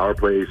overall, power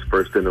plays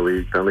first in the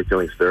league, penalty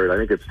killings third. I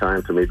think it's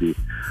time to maybe,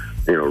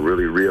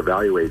 really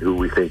reevaluate who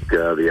we think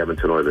the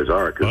Edmonton Oilers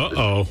are.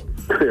 Uh-oh.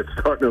 It's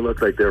starting to look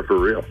like they're for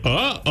real.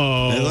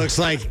 Uh-oh. It looks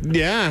like,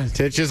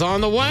 Titch is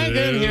on the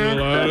wagon here.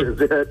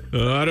 A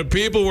lot of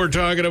people were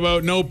talking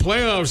about no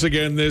playoffs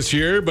again this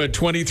year, but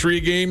 23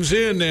 games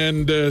in,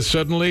 and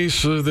suddenly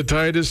the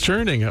tide is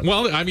turning.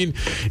 Well, I mean,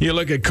 you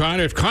look at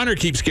Connor. If Connor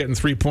keeps getting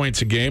 3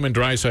 points a game and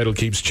Draisaitl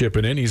keeps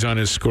chipping in, he's on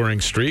his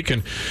scoring streak.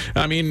 And,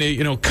 I mean,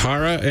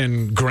 Kara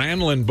and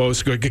Granlund both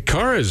scored.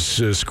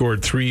 Kara's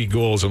scored 3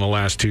 goals in the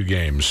last 2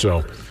 games,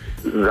 so...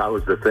 That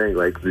was the thing.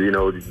 Like,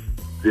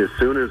 as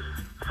soon as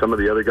some of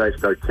the other guys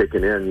start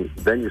kicking in,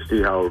 then you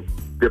see how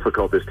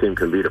difficult this team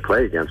can be to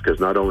play against, because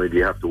not only do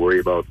you have to worry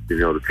about,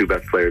 the 2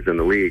 best players in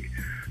the league,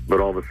 but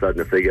all of a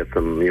sudden if they get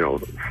some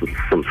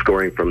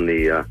scoring from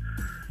the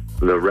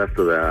rest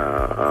of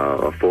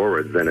the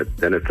forwards,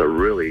 then it's a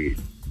really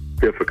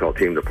difficult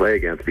team to play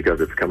against, because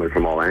it's coming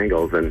from all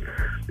angles, and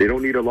they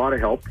don't need a lot of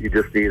help. You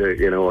just need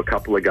a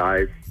couple of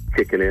guys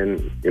kicking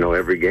in,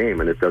 every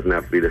game, and it doesn't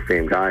have to be the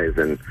same guys.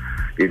 And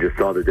you just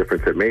saw the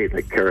difference it made.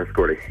 Like, Kara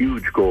scored a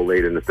huge goal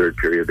late in the third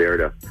period there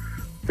to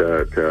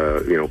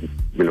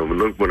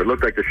when it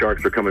looked like the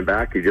Sharks were coming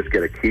back, you just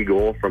get a key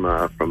goal from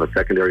a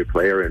secondary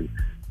player, and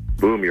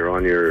boom, you're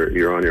on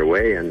your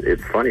way. And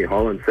it's funny,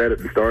 Holland said at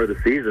the start of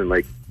the season,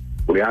 like,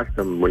 we asked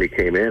him when he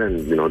came in,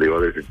 and the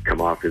Oilers had come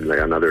off in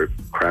another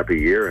crappy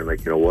year, and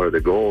what are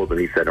the goals? And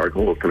he said, our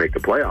goal is to make the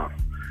playoffs.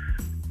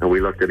 And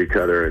we looked at each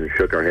other and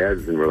shook our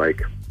heads, and we're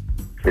like,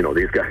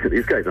 these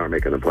guys aren't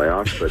making the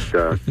playoffs. But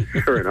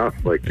sure enough,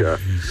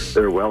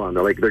 they're well on.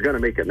 They're going to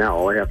make it now.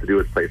 All I have to do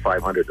is play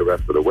 500 the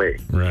rest of the way,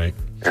 right?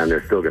 And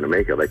they're still going to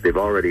make it. Like, they've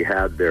already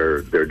had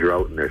their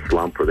drought and their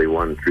slump where they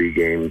won 3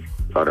 games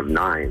out of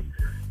 9,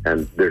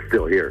 and they're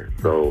still here.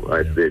 So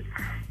it's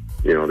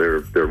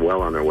they're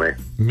well on their way.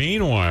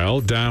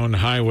 Meanwhile, down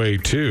Highway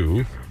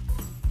 2.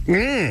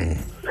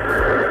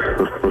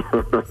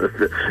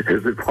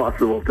 Is it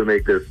possible to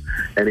make this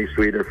any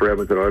sweeter for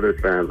Edmonton Oilers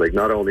fans? Like,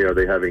 not only are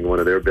they having one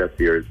of their best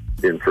years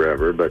in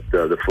forever, but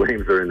the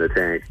Flames are in the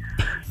tank,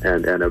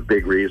 and a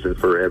big reason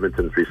for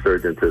Edmonton's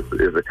resurgence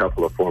is a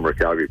couple of former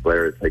Calgary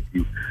players. Like,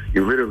 you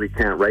literally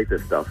can't write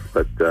this stuff,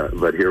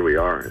 but here we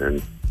are,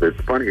 and it's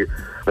funny.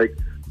 Like,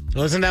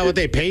 isn't that what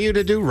they pay you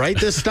to do? Write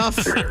this stuff?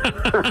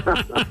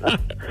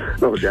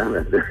 Oh, damn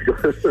it.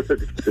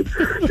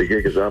 The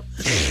gig is up.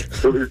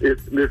 So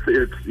it's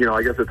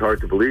I guess it's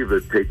hard to believe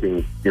that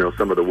taking,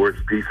 some of the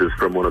worst pieces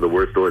from one of the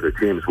worst Oilers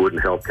teams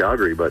wouldn't help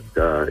Calgary, but,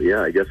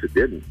 I guess it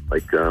didn't.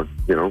 Like,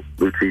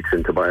 Lucic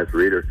and Tobias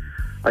Reeder.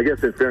 I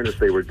guess in fairness,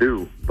 they were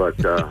due, but,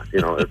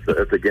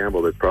 it's a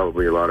gamble that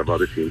probably a lot of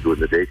other teams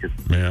wouldn't have taken.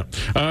 Yeah.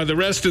 The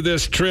rest of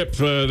this trip,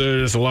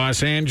 there's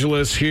Los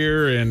Angeles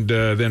here, and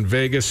then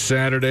Vegas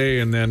Saturday,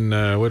 and then,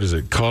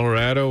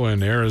 Colorado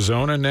and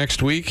Arizona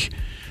next week?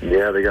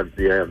 Yeah, they got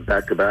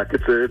back-to-back.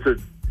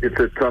 It's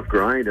a tough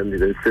grind, and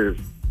the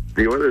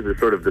Oilers are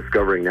sort of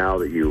discovering now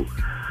that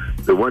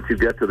once you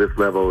get to this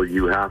level,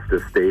 you have to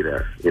stay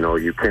there.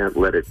 You can't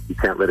let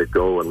it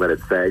go and let it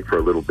sag for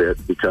a little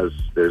bit, because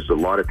there's a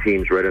lot of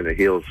teams right on their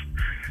heels,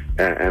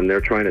 and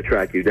they're trying to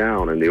track you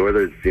down. And the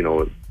Oilers,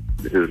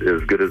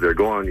 as good as they're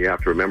going, you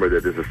have to remember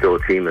that this is still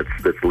a team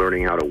that's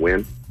learning how to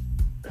win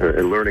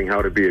and learning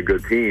how to be a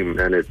good team.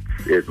 And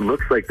it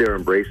looks like they're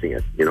embracing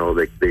it.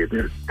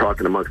 They're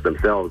talking amongst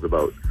themselves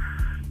about,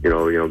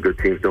 good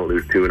teams don't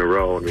lose 2 in a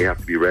row, and we have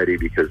to be ready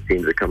because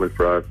teams are coming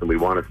for us, and we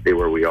want to stay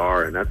where we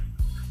are. And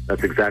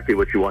that's exactly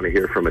what you want to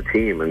hear from a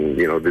team. And,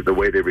 the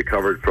way they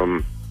recovered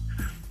from,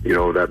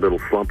 that little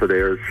slump of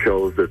theirs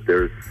shows that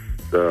there's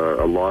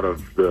a lot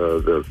of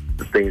the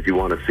things you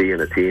want to see in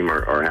a team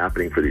are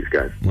happening for these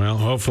guys. Well,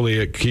 hopefully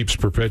it keeps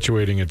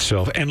perpetuating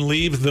itself. And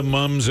leave the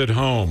mums at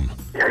home.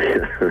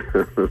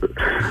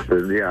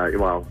 Yeah,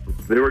 well,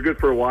 they were good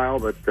for a while,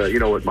 but you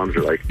know what mums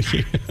are like.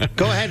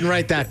 Go ahead and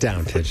write that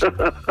down, Titch.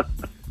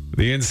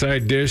 The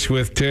Inside Dish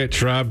with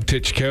Titch, Rob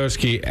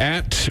Titchkowski,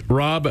 at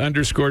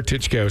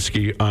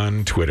Rob_Titchkowski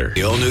on Twitter.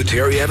 The all-new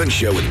Terry Evans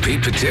Show with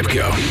Pete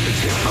Potipcoe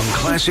on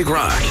Classic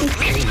Rock,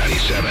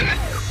 K97.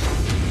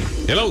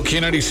 Hello,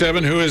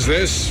 K97. Who is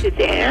this? It's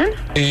Ann.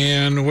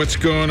 And what's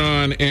going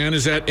on, Ann?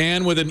 Is that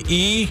Ann with an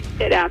E?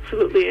 It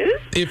absolutely is.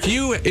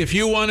 If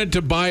you wanted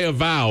to buy a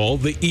vowel,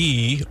 the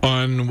E,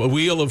 on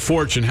Wheel of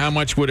Fortune, how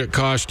much would it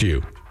cost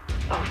you?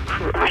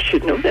 Oh, I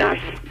should know that.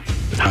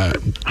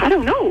 I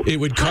don't know. It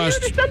would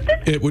cost.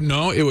 It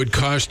would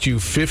cost you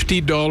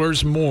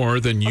 $50 more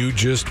than you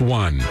just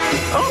won.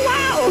 Oh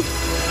wow!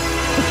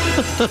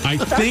 I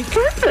think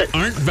perfect.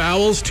 Aren't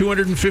vowels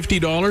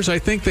 $250? I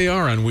think they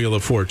are on Wheel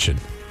of Fortune.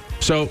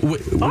 So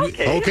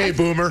okay,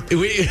 Boomer.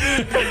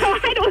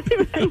 I don't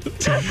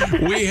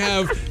even. We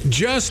have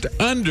just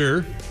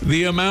under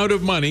the amount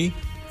of money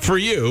for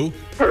you.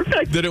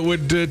 Perfect. That it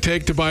would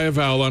take to buy a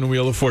vowel on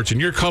Wheel of Fortune.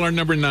 You're caller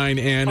number 9,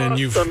 Ann, and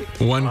you've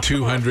won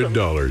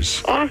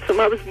 $200. Awesome.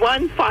 I was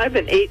 1, 5,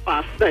 and 8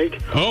 last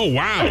night. Oh,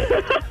 wow.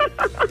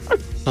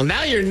 Well,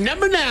 now you're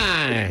number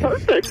 9.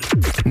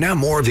 Perfect. Now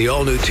more of the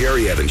all-new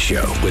Terry Evans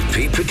Show with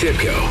Pete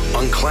Potipcoe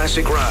on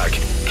Classic Rock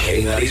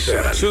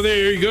K97. So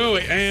there you go.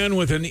 Ann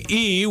with an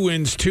E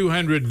wins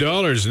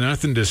 $200.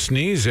 Nothing to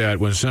sneeze at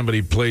when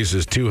somebody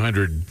places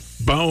 200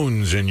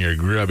 bones in your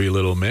grubby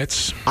little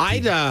mitts.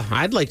 I'd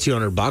like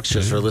 $200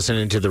 just for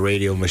listening to the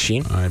radio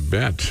machine. I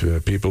bet.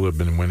 People have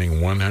been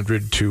winning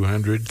 $100,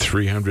 $200,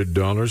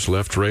 $300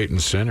 left, right,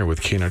 and center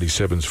with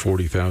K97's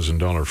 $40,000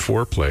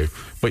 foreplay.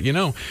 But you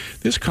know,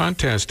 this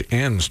contest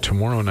ends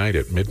tomorrow night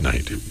at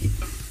midnight.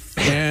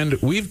 And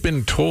we've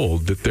been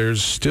told that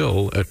there's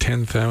still a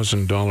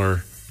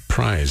 $10,000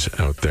 prize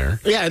out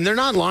there. Yeah, and they're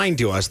not lying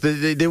to us.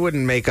 They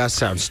wouldn't make us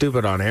sound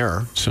stupid on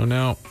air. So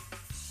now,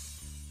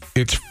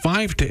 it's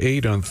 5 to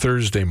 8 on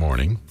Thursday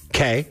morning.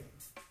 Okay.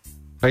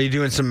 Are you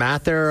doing some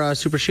math there,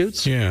 Super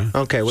Shoots? Yeah.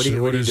 Okay, what does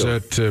doing?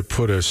 that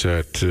put us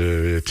at?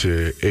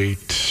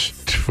 8,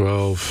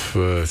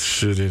 12,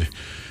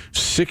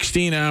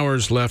 16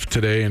 hours left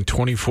today and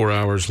 24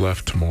 hours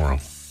left tomorrow.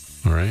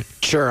 All right?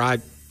 Sure,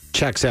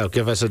 checks out.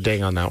 Give us a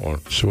ding on that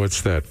one. So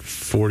what's that,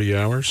 40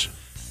 hours?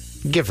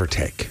 Give or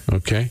take.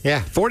 Okay.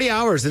 Yeah, 40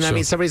 hours, and that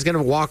means somebody's going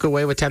to walk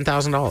away with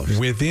 $10,000.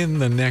 Within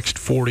the next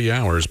 40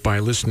 hours by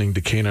listening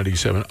to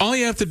K97. All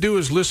you have to do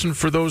is listen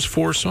for those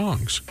 4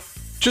 songs.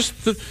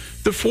 Just the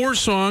 4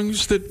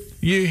 songs that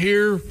you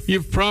hear,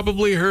 you've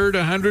probably heard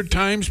 100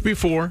 times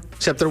before.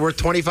 Except they're worth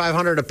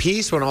 $2,500 a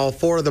piece when all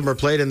 4 of them are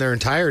played in their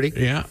entirety.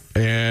 Yeah,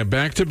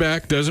 back to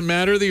back. Doesn't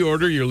matter the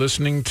order. You're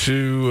listening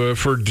to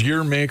For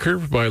Dear Maker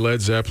by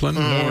Led Zeppelin.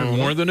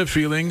 More Than a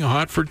Feeling,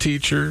 Hot for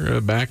Teacher,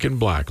 Back in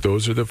Black.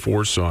 Those are the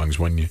 4 songs.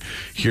 When you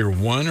hear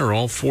one or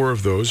all 4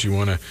 of those, you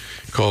want to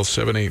call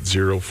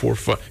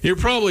 780-45. You're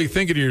probably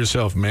thinking to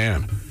yourself,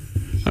 man,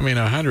 I mean,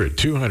 $100,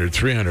 $200,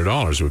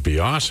 $300 would be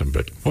awesome,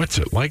 but what's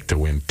it like to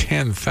win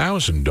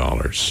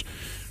 $10,000?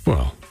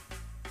 Well,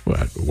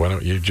 why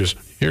don't you just,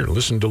 here,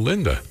 listen to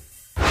Linda.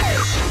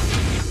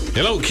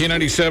 Hello,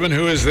 K97.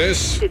 Who is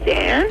this? It's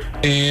Ann.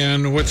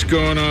 Ann, what's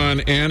going on?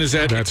 Ann, is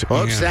that? That's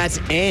Folks, Ann. that's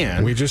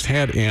Ann. We just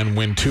had Ann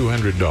win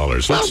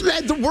 $200. Well,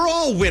 we're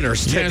all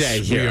winners today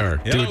yes, here. we are.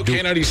 Hello,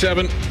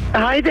 K97.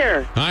 Hi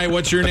there. Hi,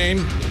 what's your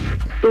name?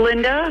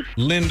 Linda.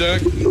 Linda,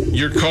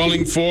 you're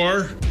calling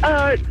for?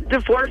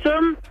 The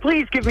foursome.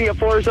 Please give me a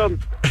foursome.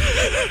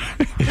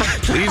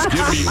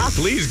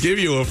 Please give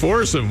you a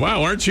foursome.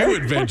 Wow, aren't you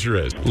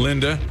adventurous?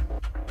 Linda,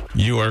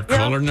 you are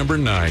caller number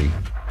 9.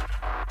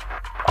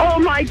 Oh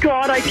my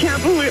God, I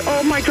can't believe.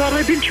 Oh my God,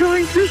 I've been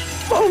trying this.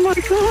 Oh my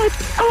God.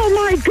 Oh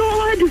my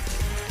God.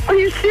 Are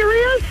you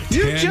serious?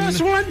 You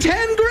just won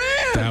 10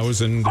 grand.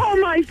 1,000. Oh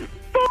my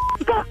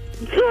God.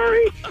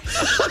 Sorry.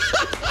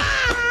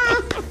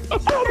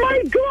 Oh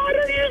my God,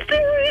 are you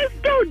serious?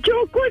 Don't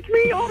joke with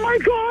me. Oh my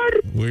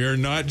God. We are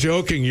not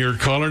joking. You're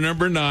caller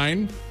number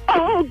 9.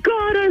 Oh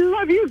God, I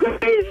love you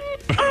guys.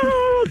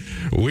 Oh,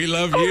 we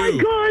love you. Oh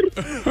my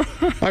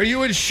God. Are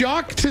you in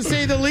shock, to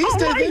say the least?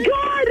 Oh my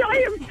God, I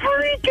am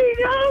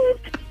freaking out.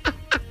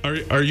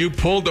 Are you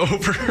pulled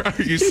over?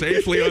 Are you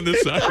safely on the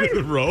side of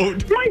the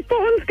road? My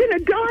phone's gonna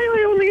die.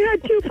 I only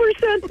had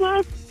 2%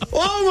 left.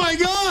 Oh my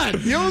God!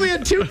 You only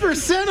had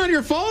 2% on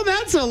your phone?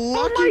 That's a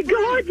lucky. Oh my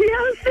God,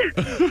 yes.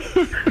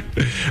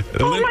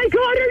 Oh my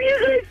God, are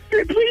you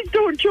guys? Please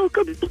don't joke.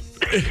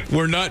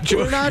 We're not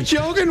joking. We're not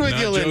joking with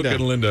you, Linda.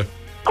 Joking, Linda.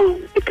 Oh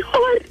my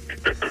God.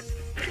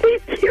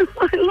 Thank you.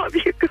 I love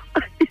you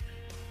guys.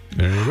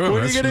 There you go.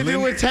 What are you going to do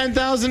with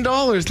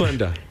 $10,000,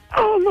 Linda?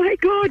 Oh my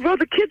God. Well,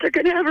 the kids are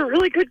going to have a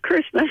really good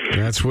Christmas.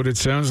 That's what it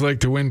sounds like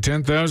to win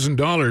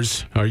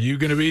 $10,000. Are you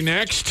going to be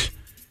next?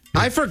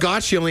 I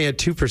forgot she only had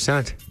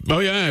 2%. Oh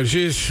yeah,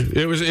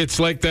 it's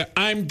like the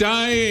 "I'm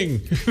dying"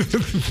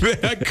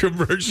 that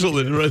commercial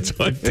that runs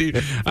on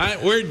TV.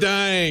 We're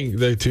dying.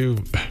 The two.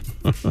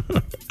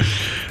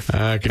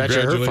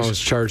 Congratulations. Her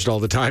phone's charged all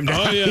the time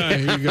now. Oh yeah,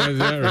 you got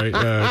that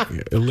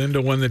right.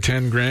 Linda won the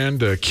 10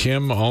 grand.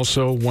 Kim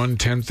also won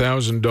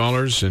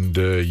 $10,000, and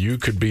you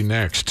could be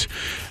next.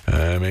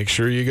 Make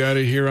sure you got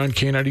it here on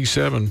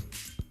K97.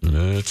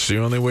 That's the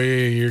only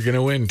way you're going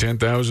to win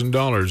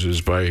 $10,000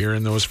 is by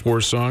hearing those 4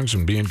 songs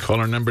and being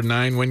caller number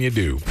 9 when you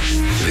do.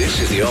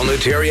 This is the all-new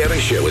Terry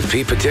Evans Show with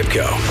Pete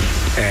Potipcoe.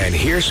 And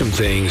here's some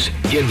things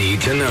you need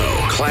to know.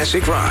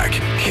 Classic Rock,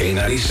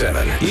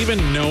 K97. Even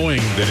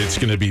knowing that it's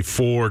going to be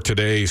 4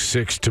 today,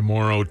 6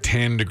 tomorrow,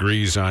 10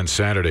 degrees on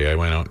Saturday, I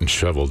went out and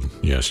shoveled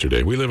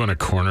yesterday. We live on a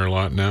corner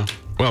lot now.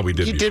 Well, we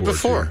did you before. You did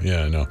before. Too.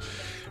 Yeah, I know.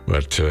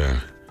 But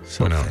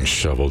went out and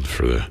shoveled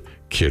for the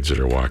kids that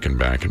are walking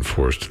back and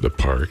forth to the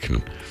park.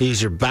 And you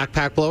use your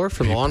backpack blower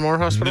from the lawnmower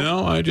hospital?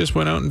 No, I just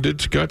went out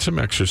and got some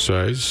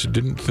exercise.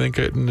 Didn't think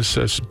it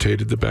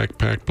necessitated the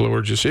backpack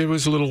blower. It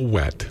was a little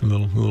wet.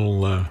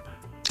 The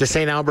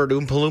St. Albert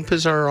Oompa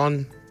Loompas are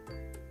on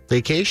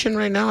vacation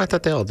right now? I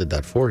thought they all did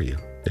that for you.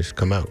 They just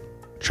come out,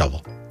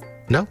 shovel.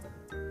 No?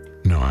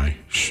 No, I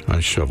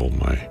shovel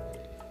my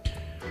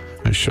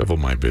I shovel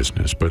my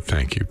business, but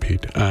thank you,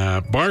 Pete.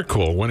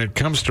 Barcoal. When it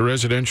comes to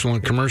residential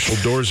and commercial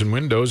doors and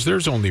windows,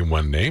 there's only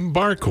one name,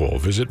 Barcoal.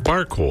 Visit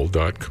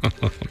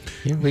barcoal.com.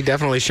 Yeah, we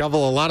definitely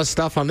shovel a lot of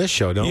stuff on this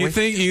show, don't we?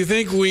 You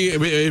think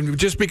we,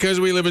 just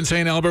because we live in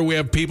St. Albert, we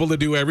have people to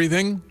do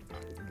everything?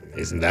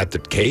 Isn't that the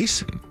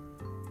case?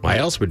 Why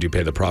else would you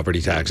pay the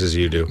property taxes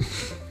you do?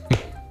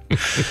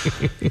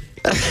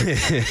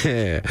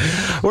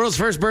 World's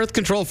first birth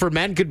control for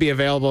men could be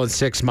available in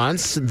 6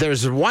 months.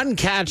 There's one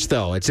catch,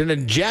 though. It's an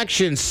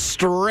injection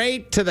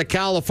straight to the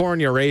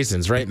California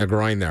raisins, right in the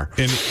groin there.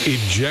 An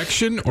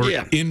ejection or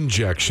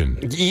injection?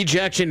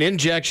 Ejection,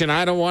 injection.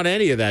 I don't want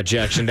any of that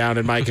ejection down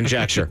in my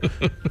conjecture.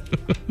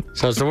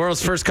 So it's the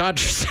world's first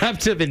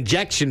contraceptive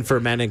injection for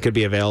men and could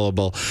be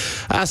available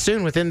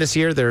soon within this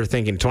year. They're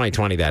thinking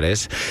 2020, that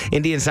is.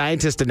 Indian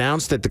scientists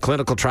announced that the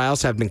clinical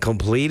trials have been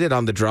completed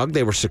on the drug.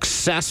 They were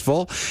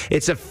successful.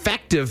 It's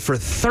effective for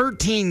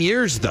 13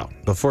 years, though,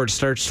 before it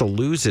starts to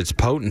lose its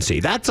potency.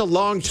 That's a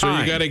long time.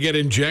 So you got to get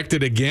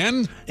injected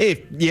again?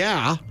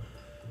 Yeah.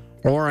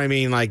 Or, I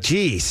mean, like,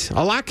 geez,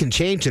 a lot can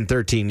change in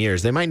 13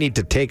 years. They might need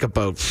to take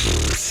about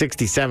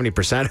 60,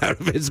 70% out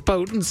of its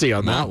potency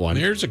on that one.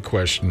 Here's a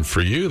question for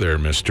you there,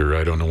 mister.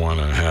 I don't want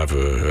to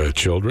have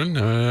children.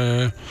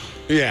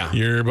 Yeah.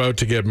 You're about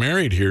to get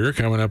married here,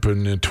 coming up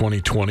in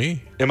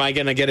 2020. Am I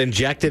going to get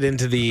injected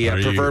into the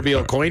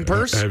proverbial coin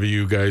purse? Have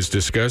you guys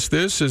discussed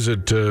this? Is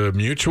it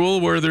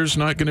mutual where there's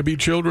not going to be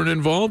children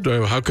involved?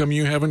 How come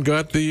you haven't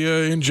got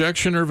the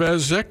injection or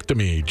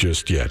vasectomy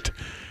just yet?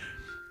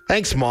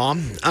 Thanks, Mom.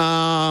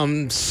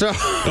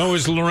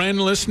 Is Loren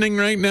listening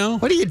right now?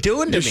 What are you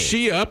doing to me? Is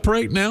she up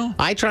right now?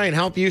 I try and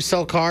help you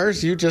sell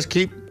cars. You just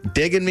keep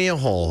digging me a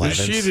hole. Does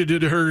she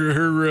did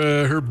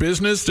her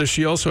business? Does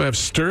she also have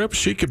stirrups?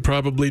 She could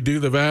probably do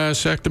the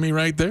vasectomy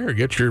right there.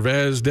 Get your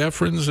vas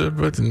deferens,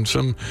 put in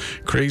some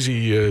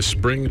crazy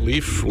spring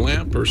leaf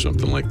lamp or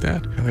something like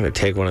that. I'm going to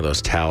take one of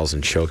those towels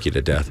and choke you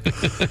to death.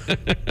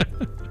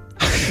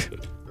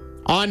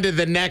 On to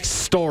the next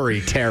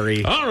story,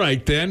 Terry. All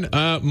right, then.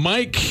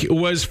 Mike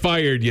was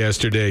fired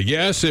yesterday.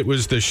 Yes, it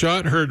was the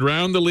shot heard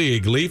round the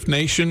league. Leaf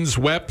Nations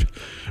wept.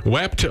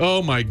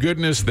 Oh, my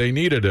goodness. They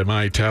needed a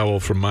My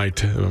Towel from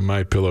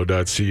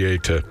mypillow.ca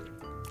to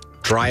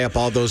dry up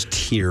all those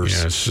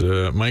tears. Yes,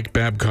 Mike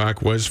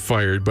Babcock was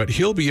fired, but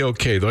he'll be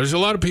okay. There's a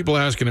lot of people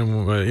asking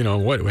him, what are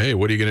you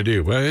going to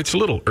do? Well, it's a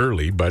little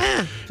early, but...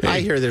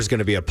 I hear there's going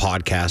to be a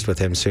podcast with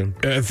him soon.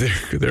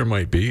 There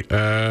might be.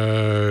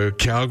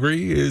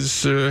 Calgary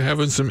is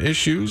having some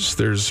issues.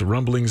 There's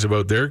rumblings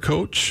about their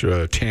coach.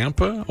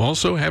 Tampa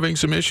also having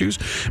some issues.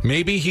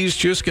 Maybe he's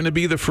just going to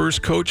be the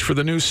first coach for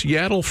the new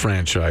Seattle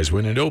franchise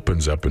when it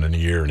opens up in a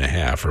year and a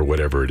half or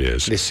whatever it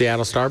is. The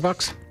Seattle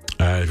Starbucks?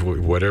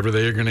 Whatever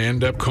they're going to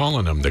end up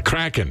calling them, the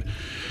Kraken.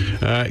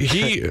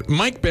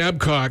 Mike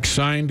Babcock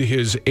signed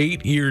his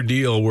 8-year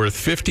deal worth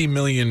 $50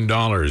 million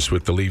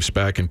with the Leafs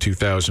back in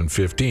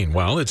 2015.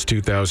 Well, it's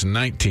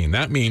 2019.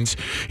 That means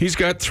he's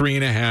got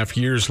 3.5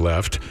 years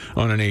left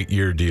on an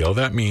 8-year deal.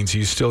 That means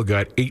he's still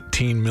got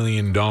 $18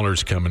 million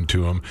coming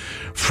to him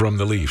from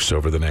the Leafs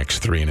over the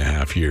next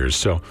 3.5 years.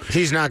 So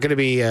he's not going to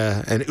be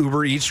an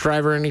Uber Eats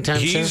driver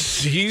anytime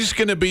soon? He's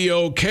going to be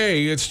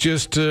okay. It's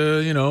just,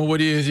 what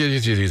do you...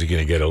 Is he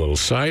going to get a little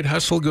side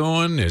hustle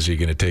going? Is he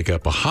going to take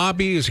up a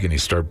hobby? Is he going to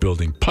start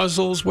building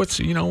puzzles? What's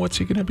he going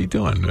to be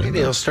doing? Maybe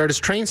he'll start his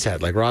train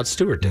set like Rod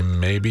Stewart did.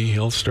 Maybe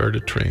he'll start a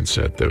train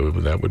set, though.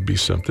 That would be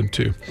something,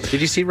 too. Did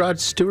you see Rod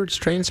Stewart's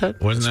train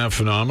set? Wasn't that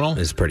phenomenal?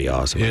 It's pretty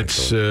awesome.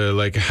 It's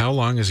how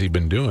long has he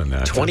been doing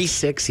that?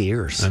 26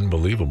 years.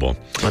 Unbelievable.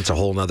 That's a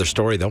whole nother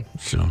story, though.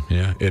 So,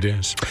 yeah, it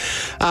is.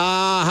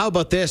 How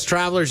about this?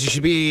 Travelers, you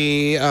should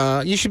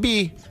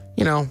be,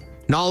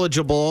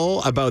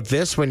 knowledgeable about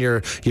this when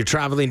you're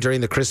traveling during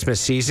the Christmas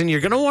season.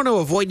 You're going to want to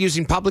avoid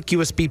using public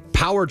USB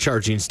power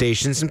charging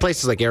stations in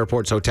places like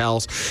airports,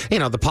 hotels,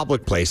 the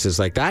public places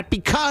like that,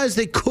 because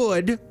they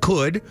could,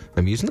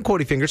 I'm using the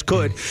quotey fingers,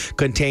 could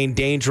contain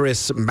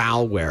dangerous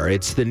malware.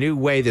 It's the new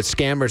way that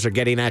scammers are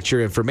getting at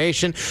your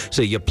information.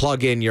 So you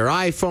plug in your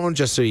iPhone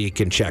just so you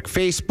can check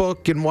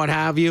Facebook and what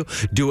have you.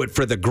 Do it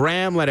for the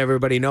gram. Let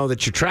everybody know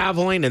that you're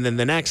traveling. And then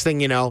the next thing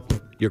you know,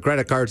 your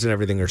credit cards and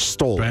everything are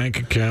stolen. Bank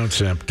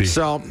accounts empty.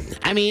 So,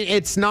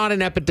 it's not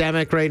an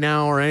epidemic right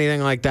now or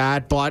anything like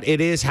that, but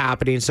it is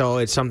happening. So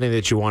it's something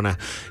that you want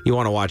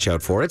to watch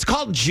out for. It's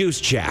called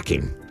juice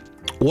jacking.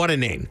 What a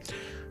name.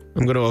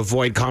 I'm going to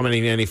avoid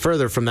commenting any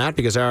further from that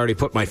because I already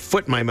put my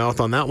foot in my mouth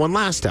on that one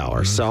last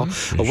hour. So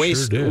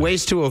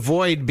ways to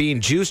avoid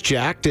being juice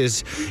jacked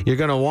is you're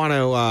going to want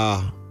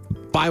to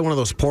buy one of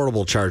those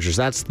portable chargers.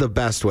 That's the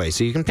best way.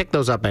 So you can pick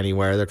those up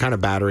anywhere. They're kind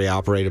of battery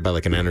operated by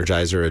like an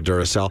Energizer or a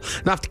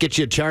Duracell. Enough to get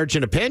you a charge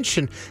in a pinch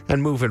and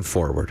moving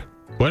forward.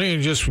 Why don't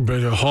you just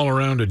haul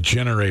around a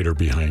generator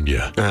behind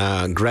you?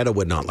 Greta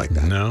would not like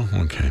that. No?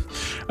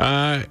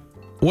 Okay.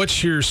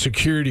 What's your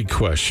security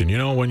question?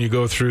 When you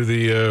go through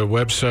the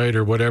website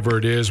or whatever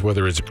it is,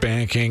 whether it's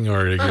banking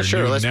or your new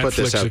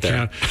Netflix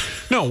account.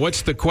 No,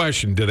 what's the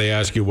question? Do they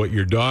ask you what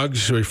your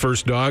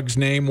first dog's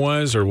name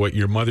was or what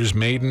your mother's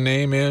maiden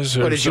name is?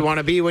 What did you want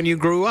to be when you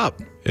grew up?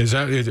 Is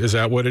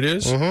that what it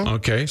is? Mm-hmm.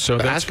 Okay, so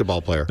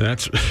basketball player.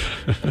 That's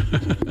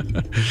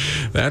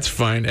that's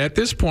fine. At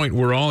this point,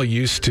 we're all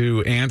used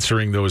to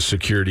answering those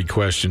security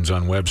questions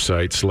on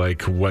websites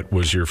like what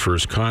was your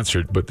first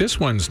concert, but this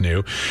one's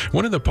new.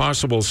 One of the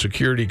possible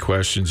security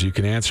questions you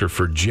can answer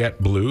for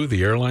JetBlue,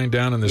 the airline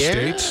down in the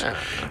States.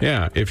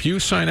 Yeah, if you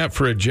sign up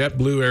for a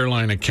JetBlue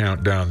airline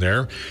account down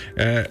there,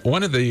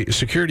 one of the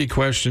security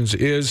questions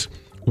is,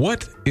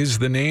 what is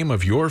the name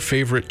of your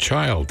favorite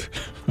child?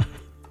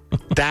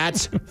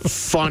 That's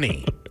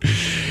funny.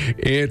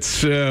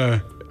 It's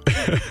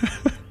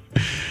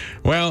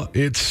well,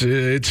 it's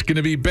going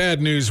to be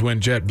bad news when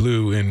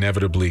JetBlue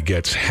inevitably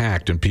gets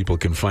hacked and people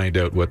can find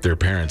out what their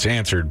parents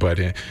answered. But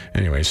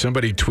anyway,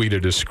 somebody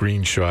tweeted a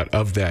screenshot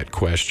of that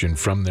question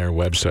from their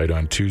website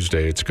on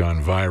Tuesday. It's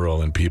gone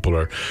viral, and people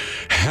are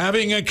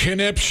having a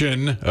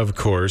conniption, of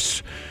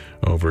course,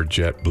 over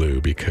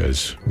JetBlue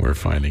because we're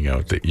finding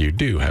out that you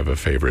do have a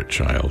favorite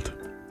child.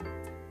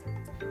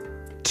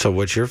 So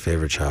what's your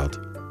favorite child?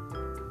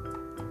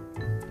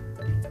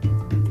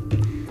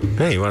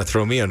 Hey, you want to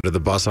throw me under the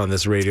bus on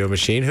this radio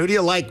machine? Who do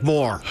you like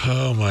more?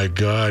 Oh, my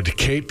God.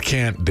 Kate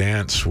can't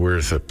dance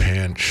worth a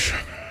pinch.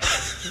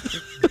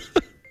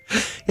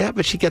 Yeah,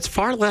 but she gets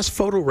far less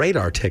photo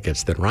radar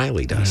tickets than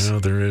Riley does. Well,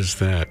 there is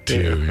that,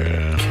 too,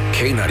 yeah.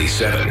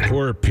 K97.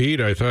 Poor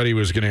Pete. I thought he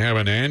was going to have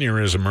an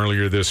aneurysm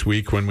earlier this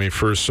week when we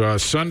first saw.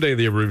 Sunday,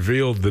 they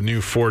revealed the new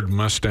Ford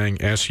Mustang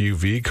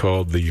SUV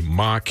called the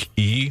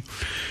Mach-E.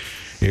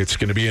 It's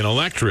going to be an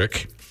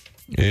electric.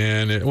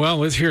 And, well,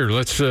 let's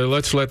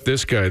let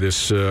this guy,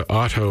 this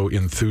auto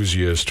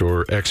enthusiast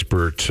or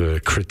expert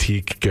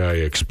critique guy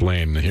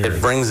explain. Here.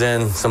 It brings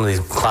in some of these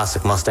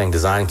classic Mustang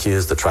design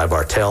cues, the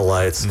tri-bar tail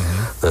lights,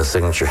 the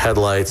signature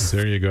headlights.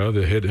 There you go.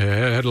 The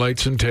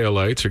headlights and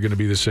taillights are going to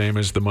be the same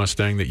as the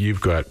Mustang that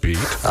you've got, Pete.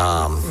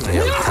 Kind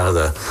of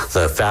the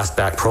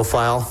fastback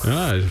profile.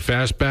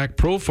 Fastback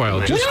profile.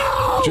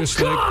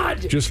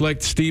 Just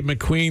like Steve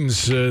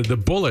McQueen's The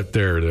Bullet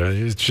there.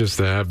 It's just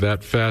to have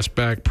that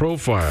fastback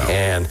profile.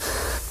 And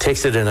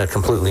takes it in a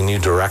completely new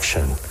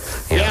direction.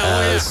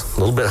 It's a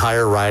little bit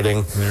higher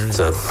riding. It's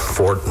a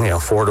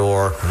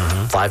four-door,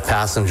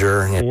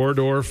 five-passenger.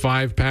 Four-door,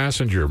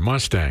 five-passenger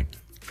Mustang.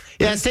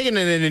 Yeah, it's taking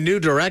it in a new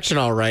direction,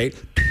 all right.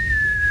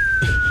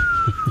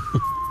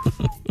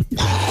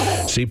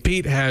 See,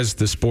 Pete has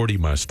the sporty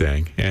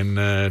Mustang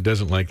and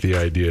doesn't like the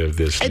idea of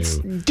this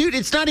new. Dude,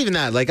 it's not even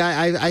that. Like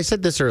I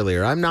said this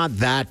earlier, I'm not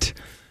that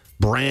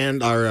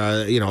brand or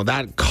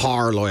that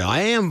car loyal. I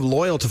am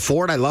loyal to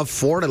Ford. I love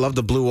Ford. I love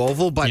the blue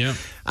oval, but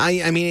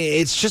I mean,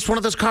 it's just one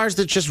of those cars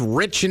that's just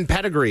rich in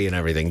pedigree and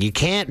everything. You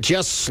can't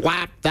just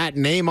slap that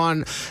name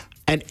on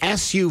an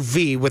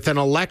SUV with an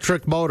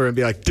electric motor and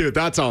be like, dude,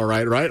 that's all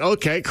right?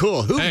 Okay,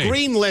 cool. Who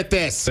greenlit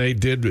this? They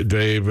did.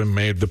 They even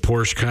made the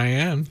Porsche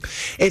Cayenne.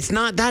 It's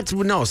not.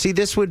 See,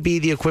 this would be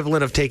the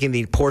equivalent of taking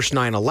the Porsche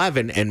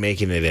 911 and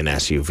making it an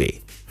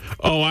SUV.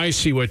 Oh, I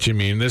see what you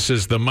mean. This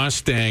is the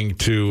Mustang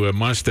to a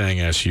Mustang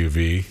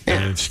SUV. Yeah.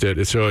 And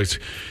instead, so it's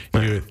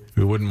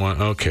you wouldn't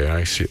want. Okay,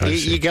 I see.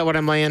 You get what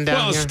I'm laying down?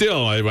 Well, here?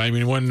 still, I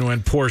mean, when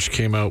Porsche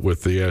came out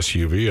with the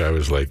SUV, I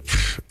was like,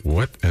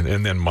 what?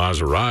 And then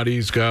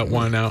Maserati's got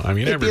one now. I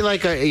mean, it'd be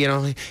like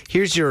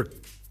here's your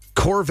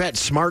Corvette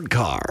smart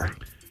car.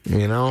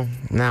 Now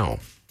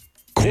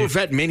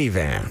Corvette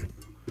minivan.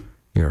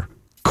 Your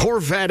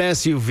Corvette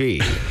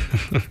SUV.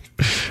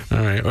 All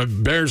right.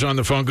 Bear's on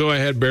the phone. Go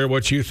ahead, Bear.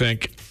 What you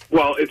think?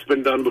 Well, it's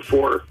been done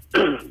before.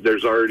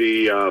 There's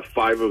already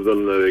 5 of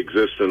them that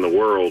exist in the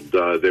world.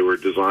 They were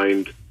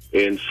designed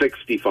in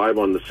 65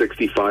 on the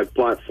 65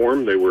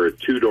 platform. They were a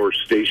 2-door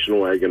station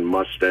wagon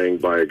Mustang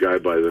by a guy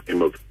by the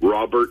name of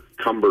Robert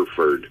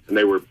Cumberford. And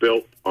they were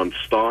built on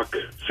stock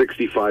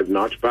 65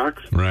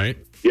 notchbacks. Right.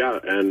 Yeah,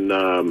 and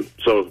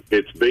so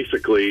it's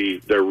basically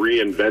they're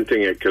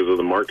reinventing it because of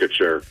the market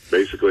share.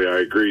 Basically,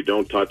 I agree.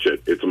 Don't touch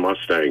it. It's a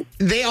Mustang.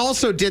 They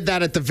also did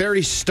that at the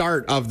very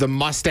start of the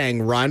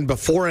Mustang run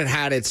before it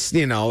had its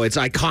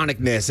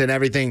iconicness and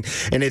everything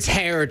and its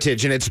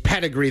heritage and its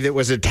pedigree that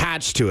was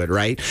attached to it,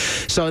 right?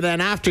 So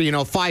then after,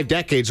 5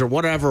 decades or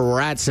whatever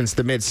we're at since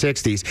the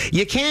mid-'60s,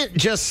 you can't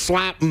just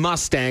slap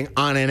Mustang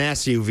on an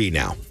SUV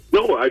now.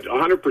 No,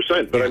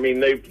 100%. But I mean,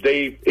 they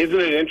isn't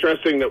it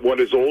interesting that what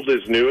is old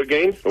is new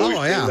again? We've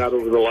seen that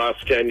over the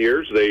last 10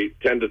 years.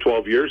 10 to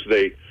 12 years.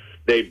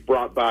 They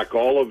brought back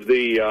all of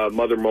the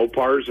Mother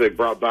Mopars. They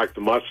brought back the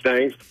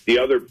Mustangs. The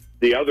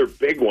other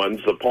big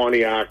ones, the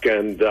Pontiac,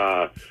 and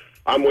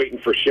I'm waiting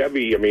for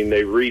Chevy. I mean,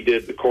 they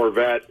redid the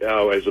Corvette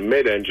as a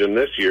mid-engine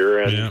this year,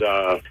 and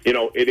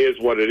it is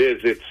what it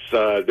is.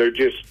 It's they're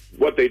just.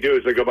 What they do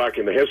is they go back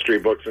in the history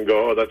books and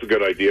go, oh, that's a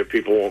good idea.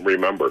 People won't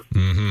remember.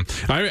 Mm-hmm.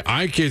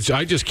 I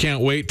just can't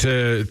wait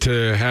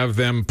to have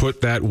them put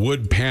that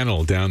wood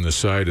panel down the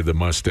side of the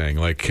Mustang.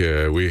 Like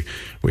we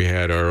we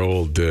had our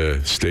old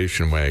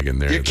station wagon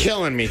there. You're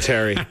killing me,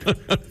 Terry.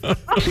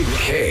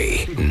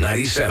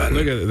 K97.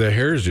 Look at the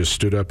hairs just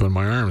stood up on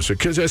my arms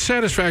because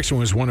Satisfaction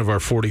was one of our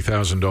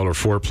 $40,000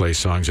 foreplay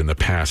songs in the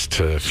past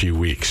few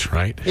weeks,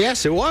 right?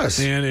 Yes, it was.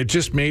 And it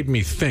just made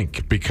me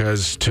think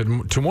because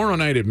tomorrow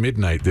night at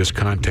midnight, this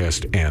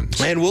contest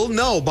ends. And we'll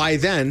know by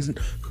then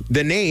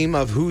the name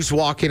of who's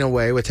walking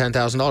away with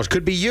 $10,000.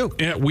 Could be you.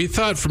 Yeah, we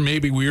thought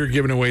maybe we were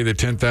giving away the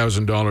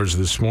 $10,000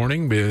 this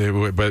morning,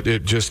 but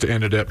it just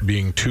ended up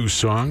being 2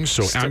 songs.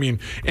 So, I mean,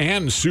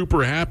 Anne's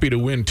super happy to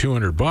win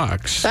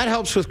 $200. That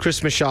helps with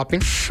Christmas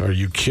shopping. Are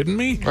you kidding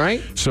me?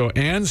 Right. So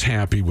Anne's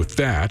happy with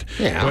that.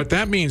 Yeah. But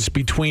that means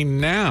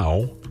between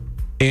now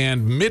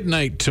and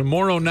midnight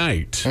tomorrow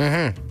night,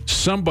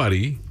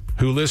 somebody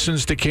who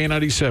listens to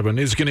K97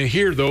 is going to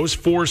hear those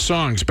 4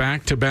 songs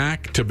back to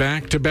back to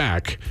back to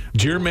back.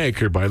 Dear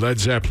Maker by Led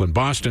Zeppelin,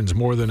 Boston's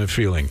More Than a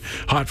Feeling,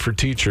 Hot for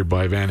Teacher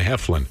by Van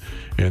Heflin,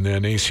 and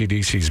then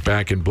AC/DC's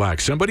Back in Black.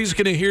 Somebody's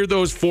going to hear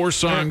those 4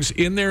 songs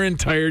in their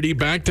entirety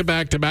back to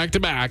back to back to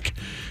back.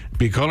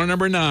 Be caller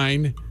number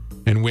 9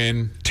 and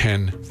win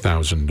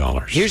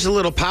 $10,000. Here's a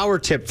little power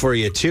tip for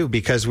you, too,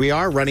 because we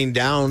are running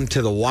down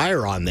to the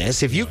wire on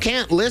this. If you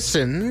can't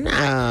listen,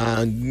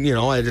 at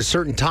a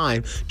certain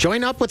time,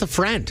 join up with a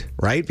friend,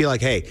 right? Be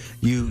like, hey,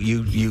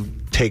 you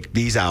take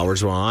these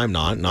hours while I'm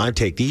not, and I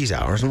take these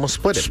hours, and we'll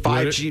split it.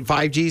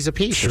 5 G's a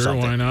piece or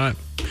something. Sure, why not?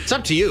 It's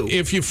up to you.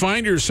 If you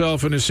find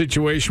yourself in a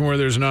situation where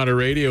there's not a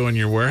radio in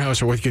your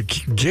warehouse, or what,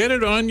 get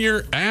it on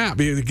your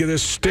app. You get a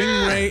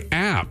Stingray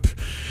app.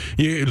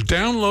 You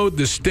download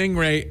the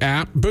Stingray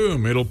app,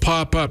 boom, it'll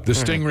pop up. The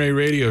Stingray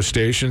radio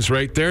station's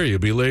right there. You'll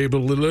be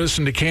able to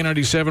listen to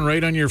K97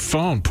 right on your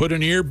phone. Put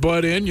an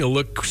earbud in, you'll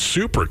look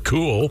super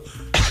cool.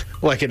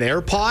 Like an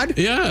AirPod?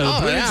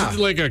 Yeah, it's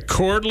like a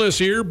cordless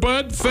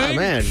earbud thing.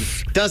 Oh, man.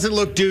 Doesn't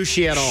look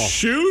douchey at all.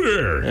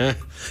 Shooter.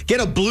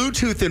 Get a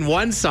Bluetooth in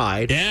one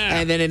side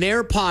and then an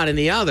AirPod in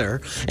the other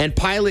and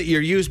pilot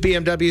your used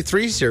BMW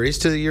 3 Series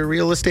to your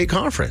real estate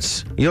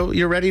conference.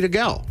 You're ready to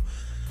go.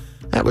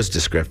 That was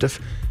descriptive.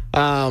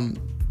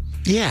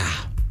 Yeah.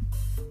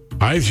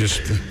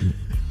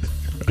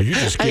 You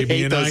just gave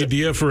me an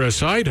idea for a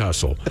side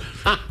hustle.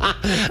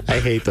 I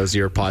hate those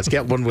earpods.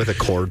 Get one with a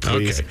cord,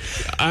 please. Okay.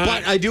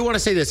 But I do want to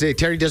say this.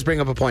 Terry does bring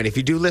up a point. If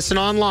you do listen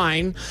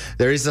online,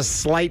 there is a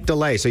slight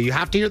delay. So you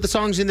have to hear the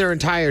songs in their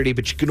entirety,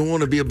 but you can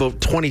only be about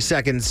 20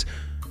 seconds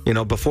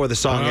before the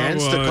song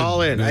ends to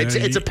call in.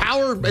 It's a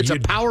power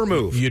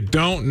move. You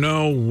don't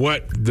know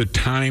what the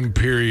time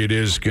period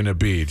is going to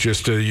be.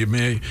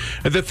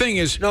 The thing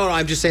is, no,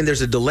 I'm just saying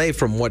there's a delay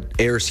from what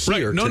airs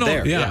here to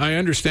there. Yeah, I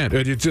understand.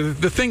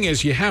 The thing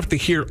is, you have to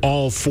hear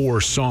all 4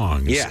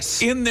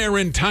 songs in their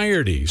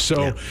entirety.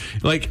 So,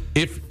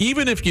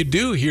 even if you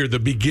do hear the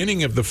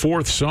beginning of the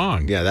 4th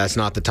song, that's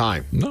not the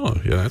time. No,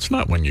 that's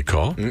not when you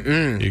call.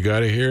 You got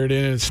to hear it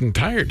in its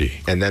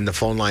entirety, and then the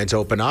phone lines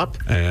open up,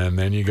 and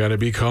then you got to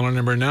be caller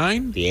number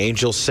 9. The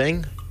angels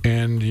sing.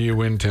 And you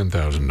win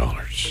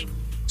 $10,000.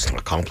 It's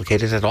not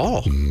complicated at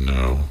all.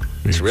 No.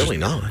 It's really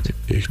not.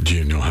 Do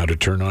you know how to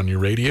turn on your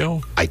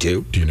radio? I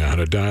do. Do you know how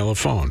to dial a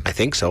phone? I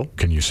think so.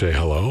 Can you say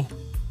hello?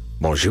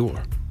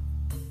 Bonjour.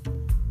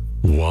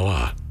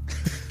 Voila.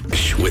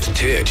 With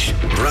Titch,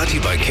 brought to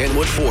you by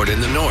Kenwood Ford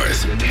in the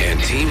north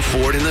and Team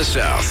Ford in the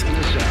south.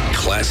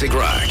 Classic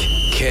Rock,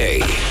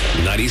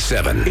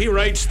 K97. He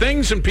writes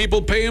things and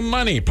people pay him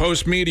money.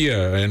 Post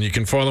Media, and you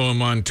can follow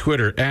him on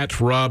Twitter at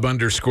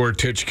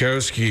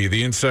Rob_Titchkowski.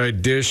 The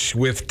Inside Dish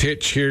with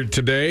Titch here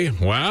today.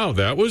 Wow,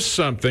 that was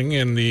something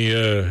in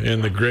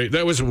the great.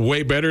 That was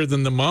way better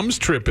than the Mums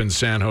trip in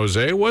San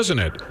Jose, wasn't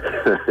it?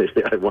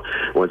 Yeah,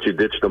 once you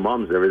ditch the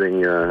mums,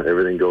 everything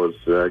goes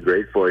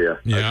great for you.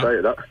 Yeah. I tell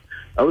you, that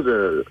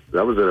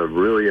was a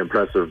really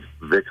impressive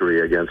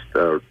victory against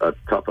a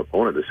tough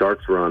opponent. The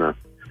Sharks were on a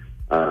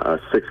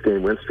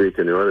 6-game win streak,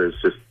 and the others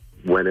just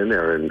went in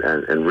there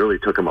and really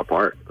took them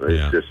apart.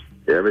 It's just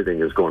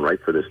everything is going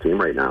right for this team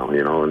right now,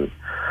 And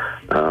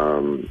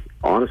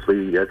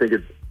honestly, I think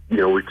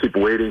we keep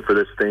waiting for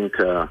this thing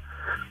to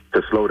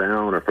slow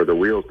down, or for the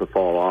wheels to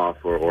fall off,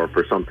 or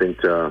for something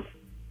to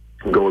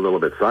go a little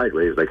bit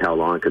sideways. Like, how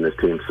long can this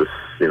team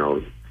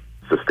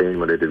sustain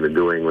what they've been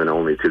doing when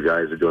only 2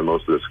 guys are doing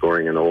most of the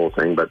scoring and the whole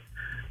thing? But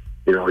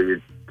you're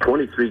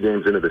 23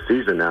 games into the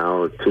season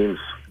now. The team's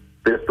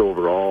 5th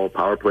overall,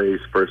 power plays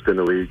 1st in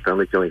the league,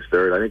 penalty killings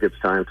 3rd. I think it's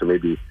time to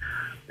maybe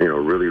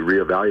really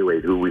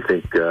reevaluate who we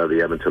think the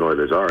Edmonton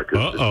Oilers are.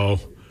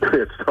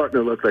 It's starting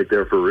to look like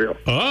they're for real.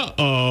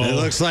 It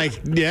looks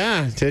like,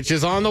 Titch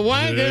is on the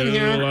wagon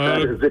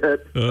here.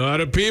 A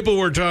lot of people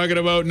were talking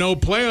about no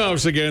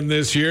playoffs again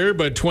this year,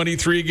 but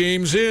 23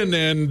 games in,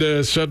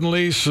 and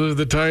suddenly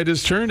the tide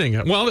is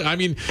turning. Well, I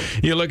mean,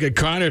 you look at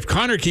Connor. If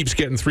Connor keeps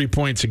getting 3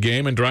 points a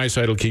game and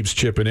Draisaitl keeps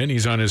chipping in,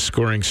 he's on his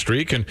scoring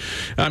streak. And,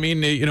 I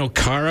mean,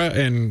 Kara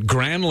and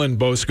Granlund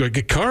both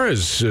scored.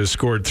 Kara's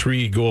scored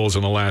 3 goals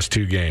in the last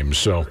 2 games.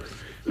 So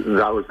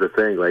that was the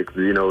thing. Like,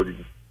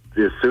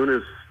 as soon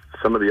as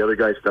some of the other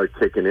guys start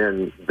kicking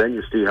in, then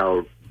you see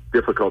how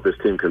difficult this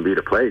team can be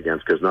to play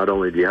against, because not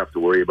only do you have to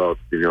worry about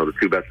the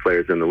two best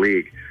players in the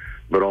league,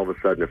 but all of a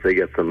sudden if they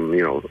get some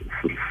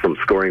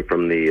scoring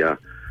from the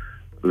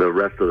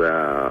rest of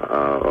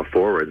the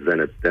forwards,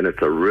 then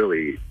it's a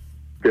really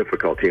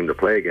difficult team to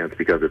play against,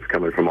 because it's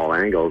coming from all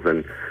angles,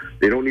 and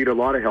they don't need a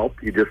lot of help.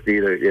 You just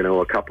need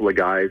a couple of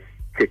guys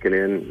kicking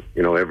in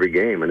every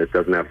game, and it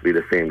doesn't have to be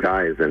the same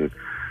guys. And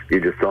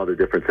you just saw the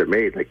difference it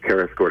made. Like,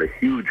 Kara scored a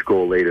huge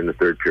goal late in the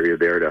third period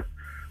there to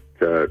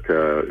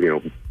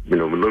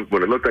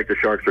when it looked like the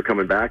Sharks were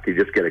coming back, you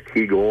just get a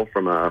key goal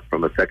from a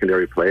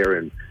secondary player,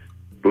 and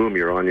boom,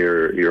 you're on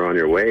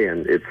your way.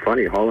 And it's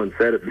funny, Holland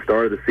said at the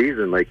start of the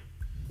season, like,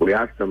 we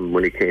asked him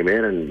when he came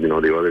in, and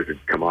the others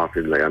had come off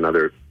in like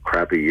another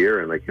crappy year,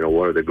 and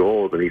what are the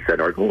goals? And he said,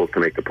 our goal is to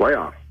make the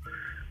playoffs.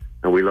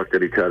 And we looked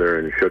at each other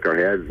and shook our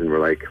heads, and we're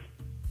like,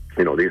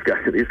 these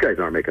guys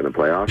aren't making the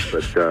playoffs.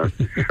 But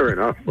sure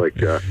enough,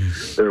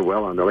 they're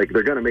well on.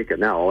 They're going to make it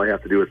now. All I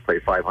have to do is play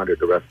 500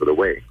 the rest of the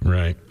way,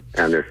 right?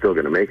 And they're still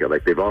going to make it.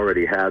 Like, they've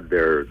already had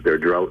their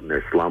drought and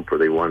their slump where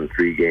they won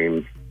 3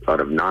 games out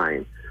of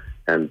 9,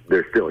 and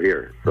they're still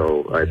here.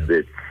 So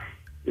it's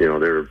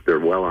they're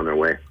well on their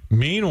way.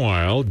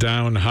 Meanwhile,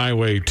 down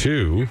Highway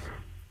 2.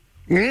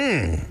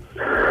 Is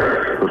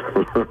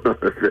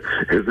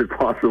it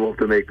possible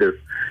to make this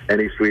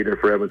any sweeter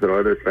for Edmonton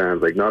Oilers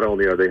fans? Like, not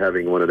only are they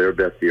having one of their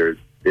best years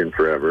in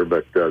forever,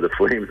 but the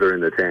Flames are in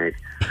the tank,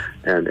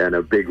 and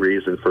a big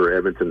reason for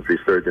Edmonton's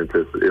resurgence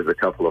is a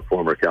couple of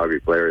former Calgary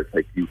players.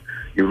 Like, you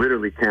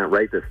literally can't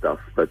write this stuff,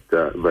 but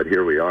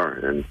here we are,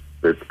 and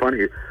it's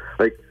funny.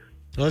 Like,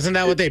 isn't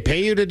that what they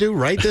pay you to do?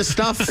 Write this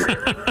stuff?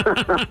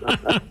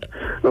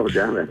 Oh,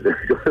 damn it.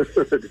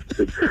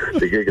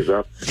 The gig is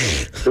up.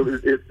 So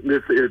it's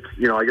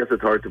I guess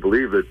it's hard to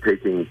believe that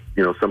taking,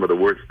 some of the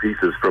worst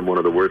pieces from one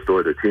of the worst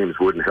Oilers teams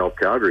wouldn't help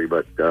Calgary,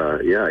 but,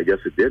 I guess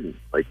it didn't.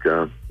 Like,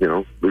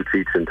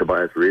 Lucic and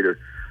Tobias Reeder.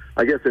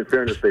 I guess in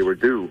fairness, they were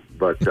due,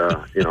 but,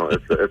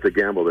 it's a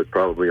gamble that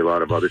probably a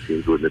lot of other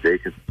teams wouldn't have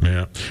taken.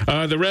 Yeah.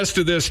 The rest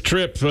of this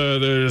trip,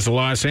 there's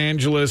Los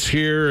Angeles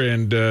here,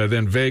 and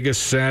then Vegas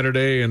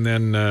Saturday, and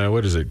then,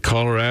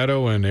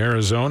 Colorado and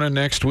Arizona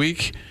next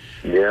week?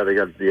 Yeah, they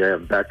got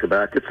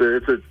back-to-back.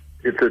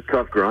 It's a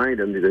tough grind,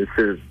 and the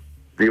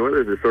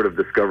Oilers are sort of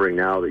discovering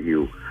now that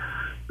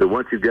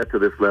once you get to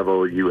this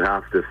level, you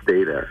have to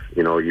stay there.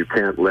 You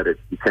can't let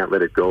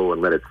it go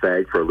and let it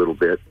sag for a little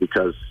bit,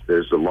 because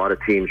there's a lot of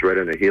teams right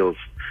on their heels,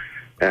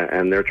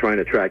 and they're trying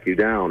to track you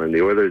down. And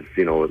the Oilers,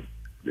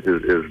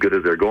 as good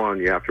as they're going,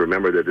 you have to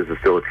remember that this is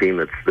still a team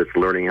that's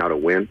learning how to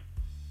win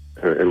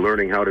and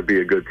learning how to be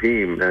a good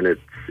team. And it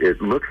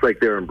looks like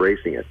they're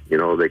embracing it.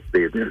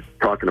 They're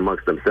talking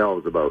amongst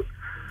themselves about,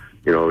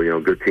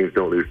 good teams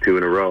don't lose 2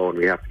 in a row, and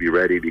we have to be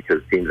ready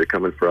because teams are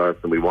coming for us,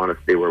 and we want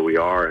to stay where we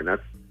are. And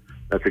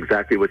that's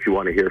exactly what you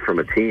want to hear from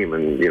a team.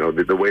 And,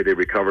 the way they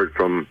recovered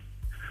from,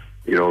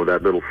 that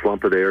little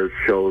slump of theirs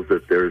shows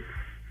that there's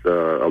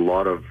a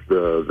lot of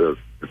the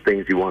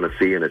things you want to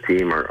see in a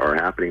team are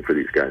happening for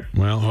these guys.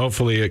 Well,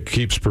 hopefully it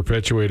keeps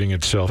perpetuating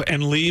itself.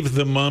 And leave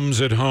the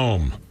mums at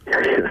home.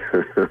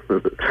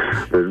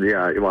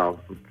 Yeah, well,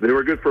 they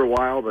were good for a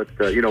while, but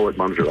you know what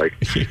mums are like.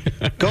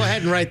 Go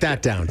ahead and write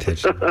that down,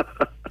 Titch.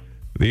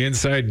 The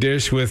Inside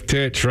Dish with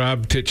Titch,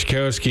 Rob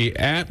Titchkowski,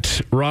 at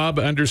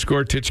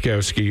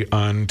Rob_Titchkowski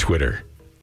on Twitter.